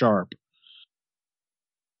so sharp.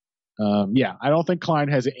 Yeah, I don't think Klein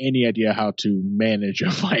has any idea how to manage a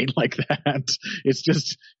fight like that. It's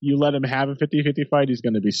just, you let him have a 50-50 fight, he's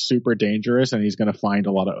going to be super dangerous, and he's going to find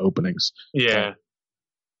a lot of openings. Yeah.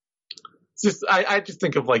 It's just, I just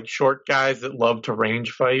think of like short guys that love to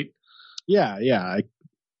range fight. Yeah.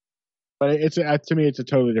 But it's to me, it's a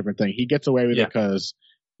totally different thing. He gets away with it because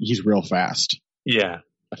he's real fast. Yeah.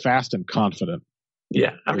 Fast and confident.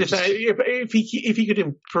 Yeah. I'm just saying, if he could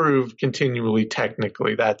improve continually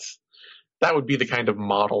technically, that would be the kind of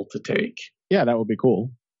model to take. Yeah, that would be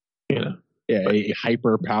cool. Yeah. Yeah, a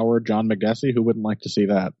hyper-powered John McDessie, who wouldn't like to see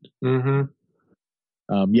that?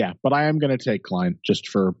 Mm-hmm. Yeah, but I am going to take Klein just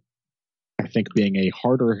for, I think, being a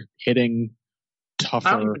harder-hitting, tougher.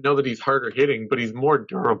 I don't even know that he's harder hitting, but he's more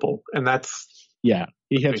durable, and that's. Yeah,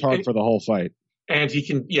 he hits hard for the whole fight. And he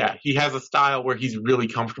has a style where he's really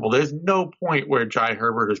comfortable. There's no point where Jai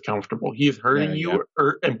Herbert is comfortable. He is hurting you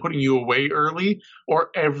and putting you away early, or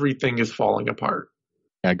everything is falling apart.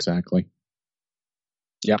 Exactly.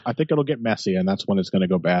 Yeah, I think it'll get messy, and that's when it's going to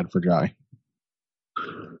go bad for Jai.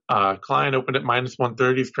 Klein opened at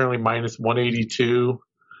 -130. He's currently -182.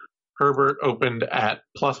 Herbert opened at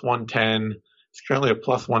 +110. He's currently at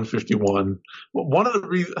 +151. One of the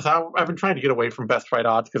reasons I've been trying to get away from best fight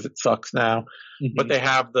odds because it sucks now, but they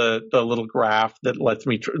have the little graph that lets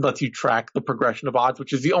you track the progression of odds,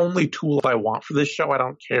 which is the only tool I want for this show. I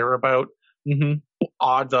don't care about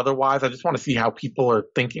odds otherwise. I just want to see how people are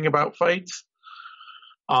thinking about fights.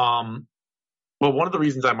 Well, one of the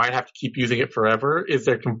reasons I might have to keep using it forever is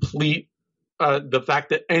their complete the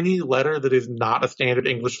fact that any letter that is not a standard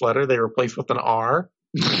English letter they replace with an R.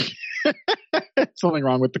 Something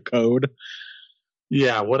wrong with the code.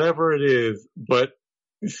 Yeah, whatever it is. But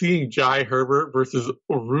seeing Jai Herbert versus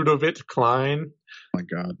Rudovit Klein, oh my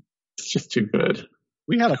God, it's just too good.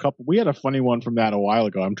 We had a funny one from that a while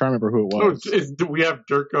ago. I'm trying to remember who it was. We have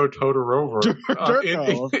Durko Todorova.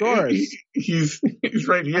 Durko, of course. He's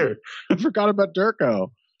right here. I forgot about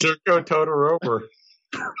Durko. Durko Todorova.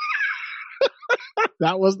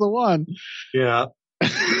 That was the one. Yeah.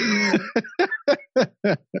 It's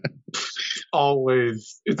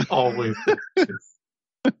always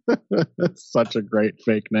That's such a great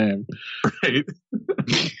fake name. Right.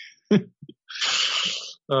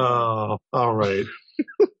 Oh, all right.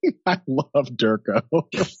 I love Durko.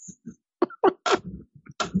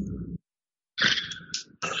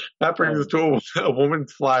 That brings us to a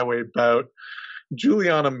women's flyweight bout.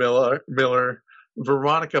 Juliana Miller,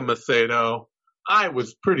 Veronica Macedo. I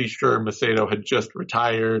was pretty sure Macedo had just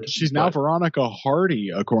retired. She's now Veronica Hardy,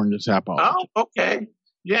 according to Tapology. Oh, okay.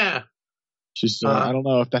 Yeah. She's. I don't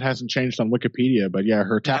know if that hasn't changed on Wikipedia, but yeah,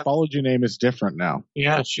 her Tapology name is different now.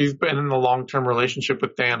 Yeah, she's been in a long-term relationship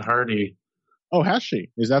with Dan Hardy. Oh, has she?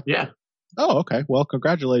 Is that? Yeah. Oh, okay. Well,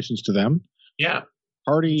 congratulations to them. Yeah.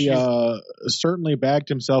 Hardy certainly bagged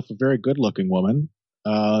himself a very good-looking woman.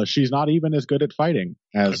 She's not even as good at fighting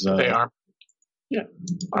as they are. Yeah,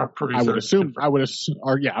 our producer. I would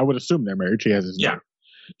assume they're married. She has his name.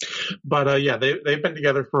 But they've been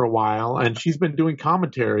together for a while, and she's been doing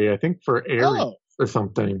commentary, I think, for Aries or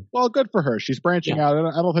something. Well, good for her. She's branching out.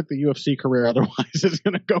 I don't think the UFC career otherwise is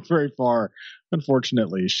going to go very far.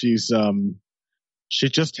 Unfortunately, she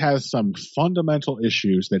just has some fundamental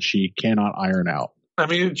issues that she cannot iron out. I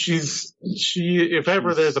mean, if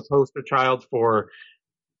ever there's a poster child for.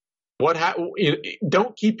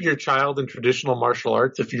 Don't keep your child in traditional martial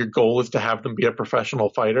arts if your goal is to have them be a professional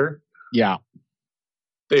fighter. Yeah.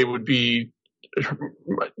 They would be,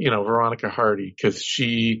 Veronica Hardy, because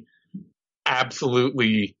she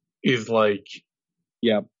absolutely is like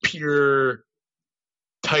pure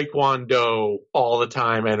Taekwondo all the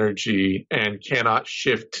time energy and cannot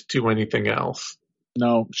shift to anything else.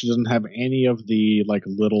 No, she doesn't have any of the like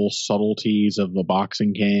little subtleties of the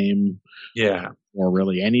boxing game. Yeah. Or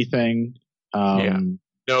really anything. No, I'm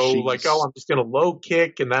just going to low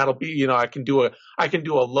kick and that'll be, I can do a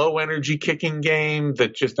low energy kicking game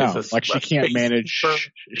that just is she can't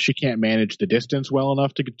manage the distance well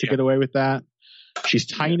enough to get away with that. She's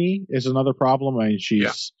tiny is another problem. I mean, she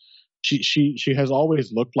has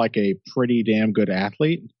always looked like a pretty damn good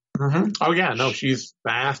athlete. Mm-hmm. Oh yeah, no, she's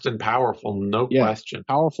fast and powerful, no question.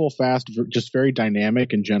 Powerful, fast, just very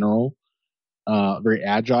dynamic in general, very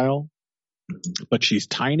agile. But she's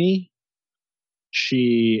tiny.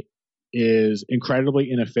 She is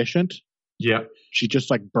incredibly inefficient. Yeah, she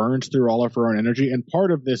just like burns through all of her own energy, and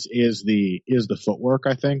part of this is the footwork.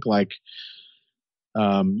 I think like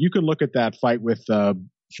you can look at that fight with Bia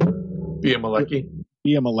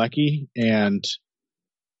Malecki, and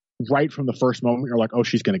right from the first moment, you're like, oh,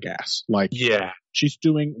 she's going to gas. Like, yeah, she's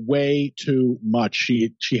doing way too much.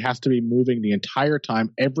 She has to be moving the entire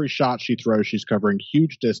time. Every shot she throws, she's covering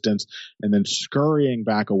huge distance and then scurrying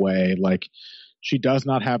back away. Like, she does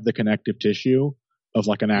not have the connective tissue of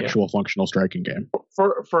like an actual functional striking game.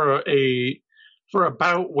 For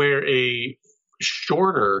about where a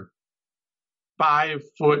shorter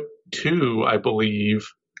 5'2", I believe,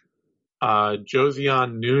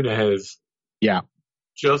 Josiane Nunes,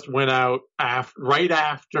 just went out right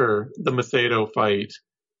after the Macedo fight,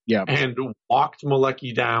 and walked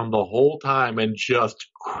Malecki down the whole time and just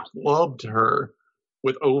clubbed her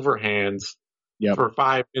with overhands for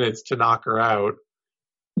 5 minutes to knock her out.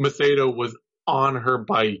 Macedo was on her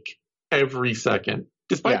bike every second,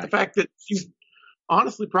 despite the fact that she's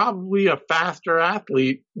honestly probably a faster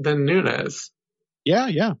athlete than Nunes. Yeah.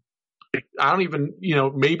 I don't even,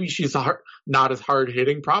 maybe she's not as hard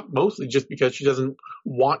hitting, mostly just because she doesn't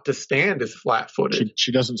want to stand as flat footed.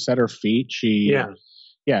 She doesn't set her feet. She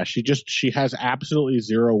has absolutely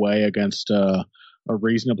zero way against a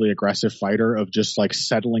reasonably aggressive fighter of just like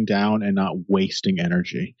settling down and not wasting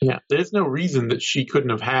energy. Yeah, there's no reason that she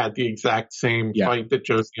couldn't have had the exact same fight that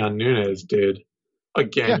Josiane Nunes did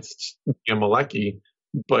against Malecki,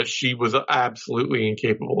 but she was absolutely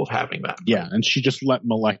incapable of having that fight. Yeah, and she just let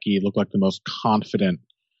Malecki look like the most confident,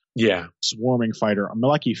 swarming fighter.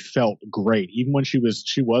 Malecki felt great, even when she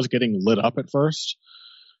was getting lit up at first.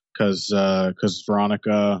 Because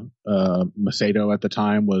Veronica Macedo at the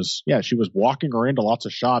time she was walking her into lots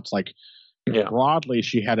of shots. Like, broadly,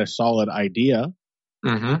 she had a solid idea.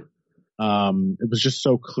 Mm-hmm. It was just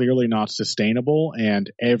so clearly not sustainable,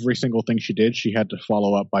 and every single thing she did, she had to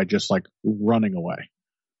follow up by just like running away.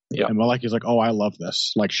 Yeah, and Malecki's like, "Oh, I love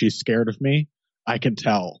this. Like, she's scared of me. I can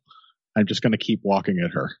tell. I'm just going to keep walking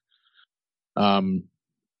at her."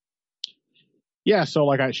 Yeah, so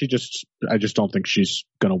like I just don't think she's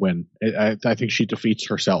gonna win. I think she defeats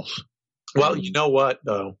herself. Well, you know what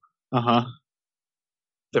though?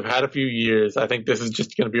 They've had a few years. I think this is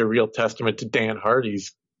just going to be a real testament to Dan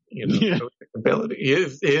Hardy's,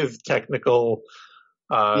 ability, his technical,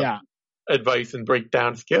 advice and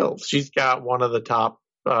breakdown skills. She's got one of the top,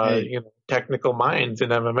 technical minds in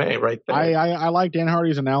MMA right there. I like Dan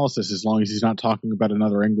Hardy's analysis as long as he's not talking about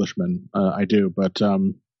another Englishman. I do, but.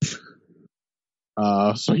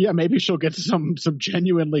 So maybe she'll get some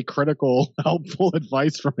genuinely critical, helpful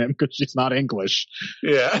advice from him because she's not English.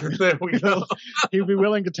 Yeah, there we go. He'd be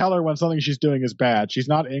willing to tell her when something she's doing is bad. She's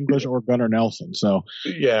not English or Gunnar Nelson, so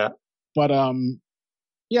But I mean,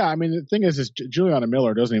 the thing is Juliana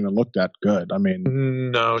Miller doesn't even look that good. I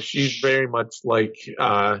mean, no, she's very much like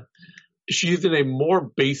she's in a more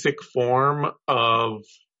basic form of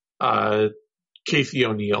Casey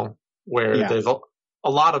O'Neill, where there's a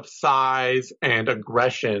lot of size and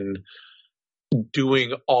aggression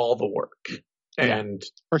doing all the work. And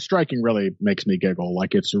her striking really makes me giggle.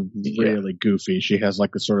 Like, it's really goofy. She has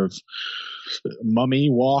like a sort of mummy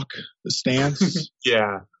walk stance.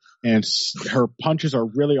 And her punches are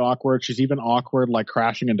really awkward. She's even awkward, like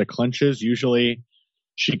crashing into clinches. Usually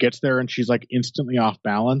she gets there and she's like instantly off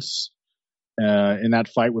balance. In that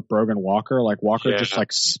fight with Brogan Walker, like Walker just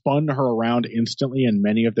like spun her around instantly in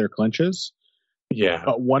many of their clinches. Yeah.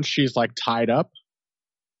 But once she's like tied up,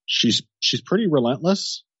 she's pretty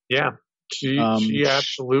relentless. Yeah. She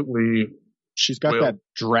absolutely. She's got that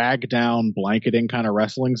drag down blanketing kind of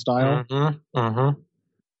wrestling style.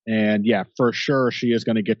 And for sure she is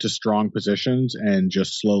going to get to strong positions and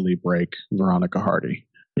just slowly break Veronica Hardy.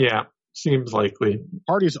 Yeah. Seems likely.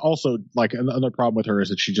 Hardy's also like another problem with her is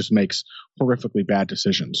that she just makes horrifically bad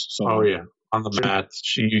decisions. So on the mats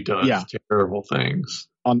she does terrible things.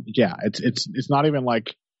 It's not even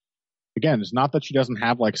like, again, it's not that she doesn't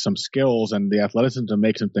have like some skills and the athleticism to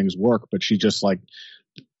make some things work, but she just like,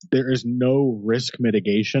 there is no risk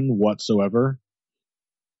mitigation whatsoever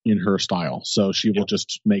in her style. So she will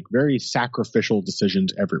just make very sacrificial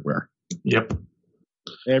decisions everywhere. Yep.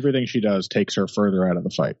 Everything she does takes her further out of the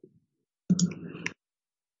fight.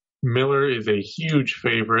 Miller is a huge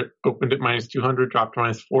favorite. Opened at -200, dropped to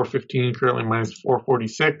 -415, currently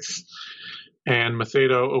 -446. And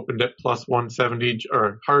Macedo opened at +170,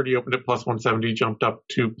 or Hardy opened at +170, jumped up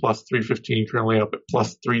to +315, currently up at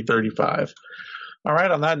 +335. All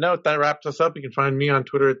right, on that note, that wraps us up. You can find me on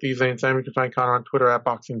Twitter at TheZaneSam. You can find Connor on Twitter at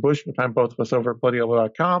BoxingBush. You can find both of us over at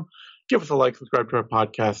BloodyElbow.com. Give us a like, subscribe to our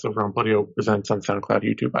podcast over on Bloody Elbow Presents on SoundCloud,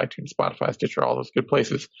 YouTube, iTunes, Spotify, Stitcher, all those good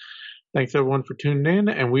places. Thanks, everyone, for tuning in,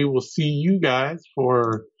 and we will see you guys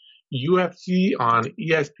for UFC on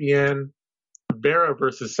ESPN, Vera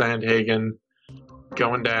versus Sandhagen,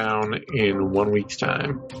 going down in 1 week's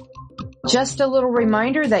time. Just a little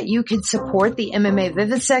reminder that you can support the MMA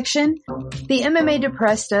Vivisection, the MMA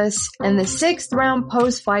Depressed Us, and the 6th Round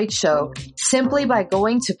Post-Fight Show simply by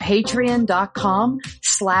going to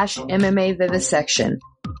patreon.com/MMA Vivisection.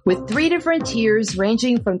 With 3 different tiers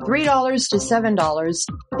ranging from $3 to $7,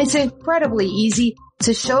 it's incredibly easy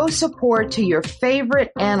to show support to your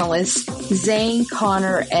favorite analysts, Zane,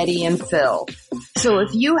 Connor, Eddie, and Phil. So if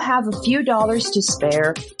you have a few dollars to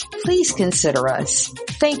spare, please consider us.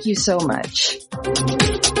 Thank you so much.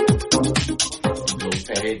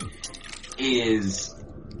 Paid is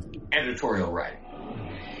editorial writing.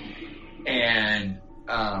 And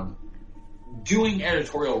doing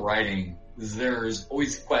editorial writing, there's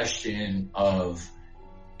always a question of,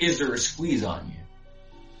 is there a squeeze on you?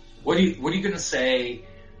 What are you going to say?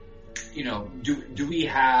 You know, do we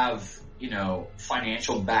have,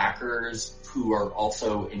 financial backers who are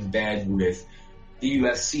also in bed with the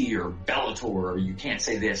UFC or Bellator, or you can't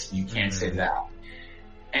say this, you can't say that.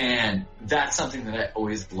 And that's something that I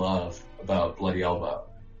always love about Bloody Elbow,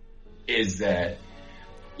 is that,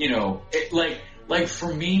 like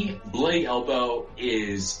for me, Bloody Elbow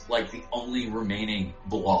is like the only remaining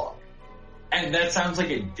blog. And that sounds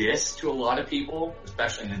like a diss to a lot of people,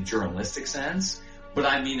 especially in a journalistic sense, but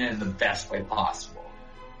I mean it in the best way possible.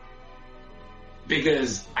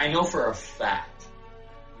 Because I know for a fact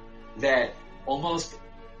that almost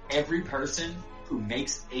every person who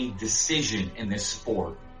makes a decision in this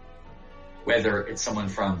sport, whether it's someone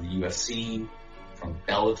from the UFC, from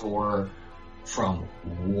Bellator, from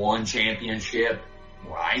One Championship,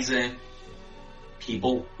 Ryzen,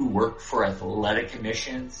 people who work for athletic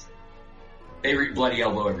commissions, they read Bloody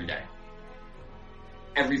Elbow every day.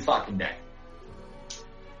 Every fucking day.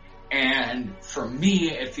 And for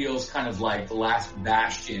me, it feels kind of like the last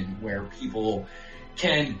bastion where people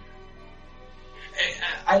can...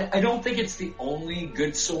 I don't think it's the only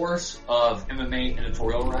good source of MMA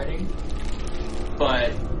editorial writing,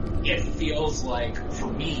 but it feels like, for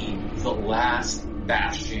me, the last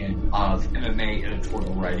bastion of MMA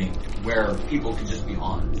editorial writing where people can just be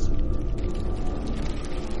honest.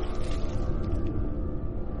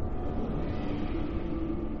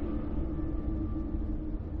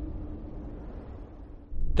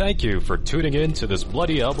 Thank you for tuning in to this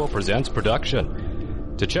Bloody Elbow Presents production.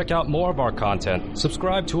 To check out more of our content,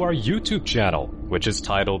 subscribe to our YouTube channel, which is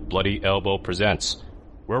titled Bloody Elbow Presents.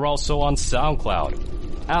 We're also on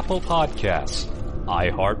SoundCloud, Apple Podcasts,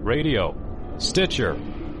 iHeartRadio, Stitcher,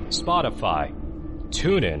 Spotify,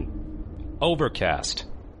 TuneIn, Overcast,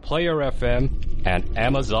 Player FM, and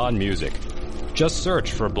Amazon Music. Just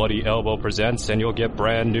search for Bloody Elbow Presents and you'll get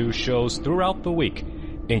brand new shows throughout the week,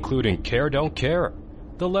 including Care Don't Care,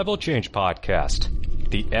 the Level Change Podcast,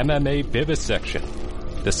 the MMA Vivisection,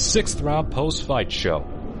 the 6th Round Post-Fight Show,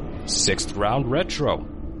 6th Round Retro,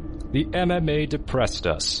 the MMA Depressed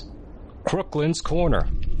Us, Crooklyn's Corner,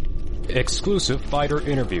 exclusive fighter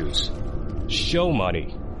interviews, show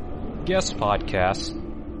money, guest podcasts,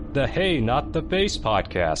 the Hey Not the Face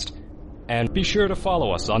podcast, and be sure to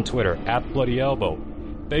follow us on Twitter at Bloody Elbow,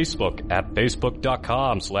 Facebook at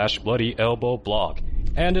facebook.com/BloodyElbowBlog,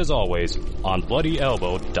 and as always, on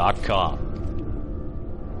BloodyElbow.com.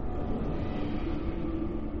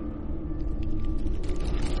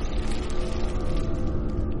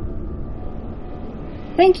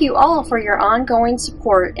 Thank you all for your ongoing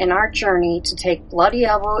support in our journey to take Bloody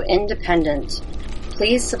Elbow independent.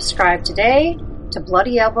 Please subscribe today to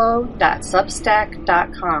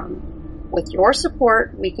bloodyelbow.substack.com. With your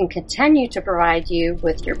support, we can continue to provide you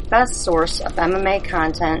with your best source of MMA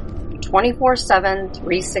content 24/7,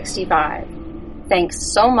 365.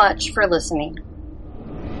 Thanks so much for listening.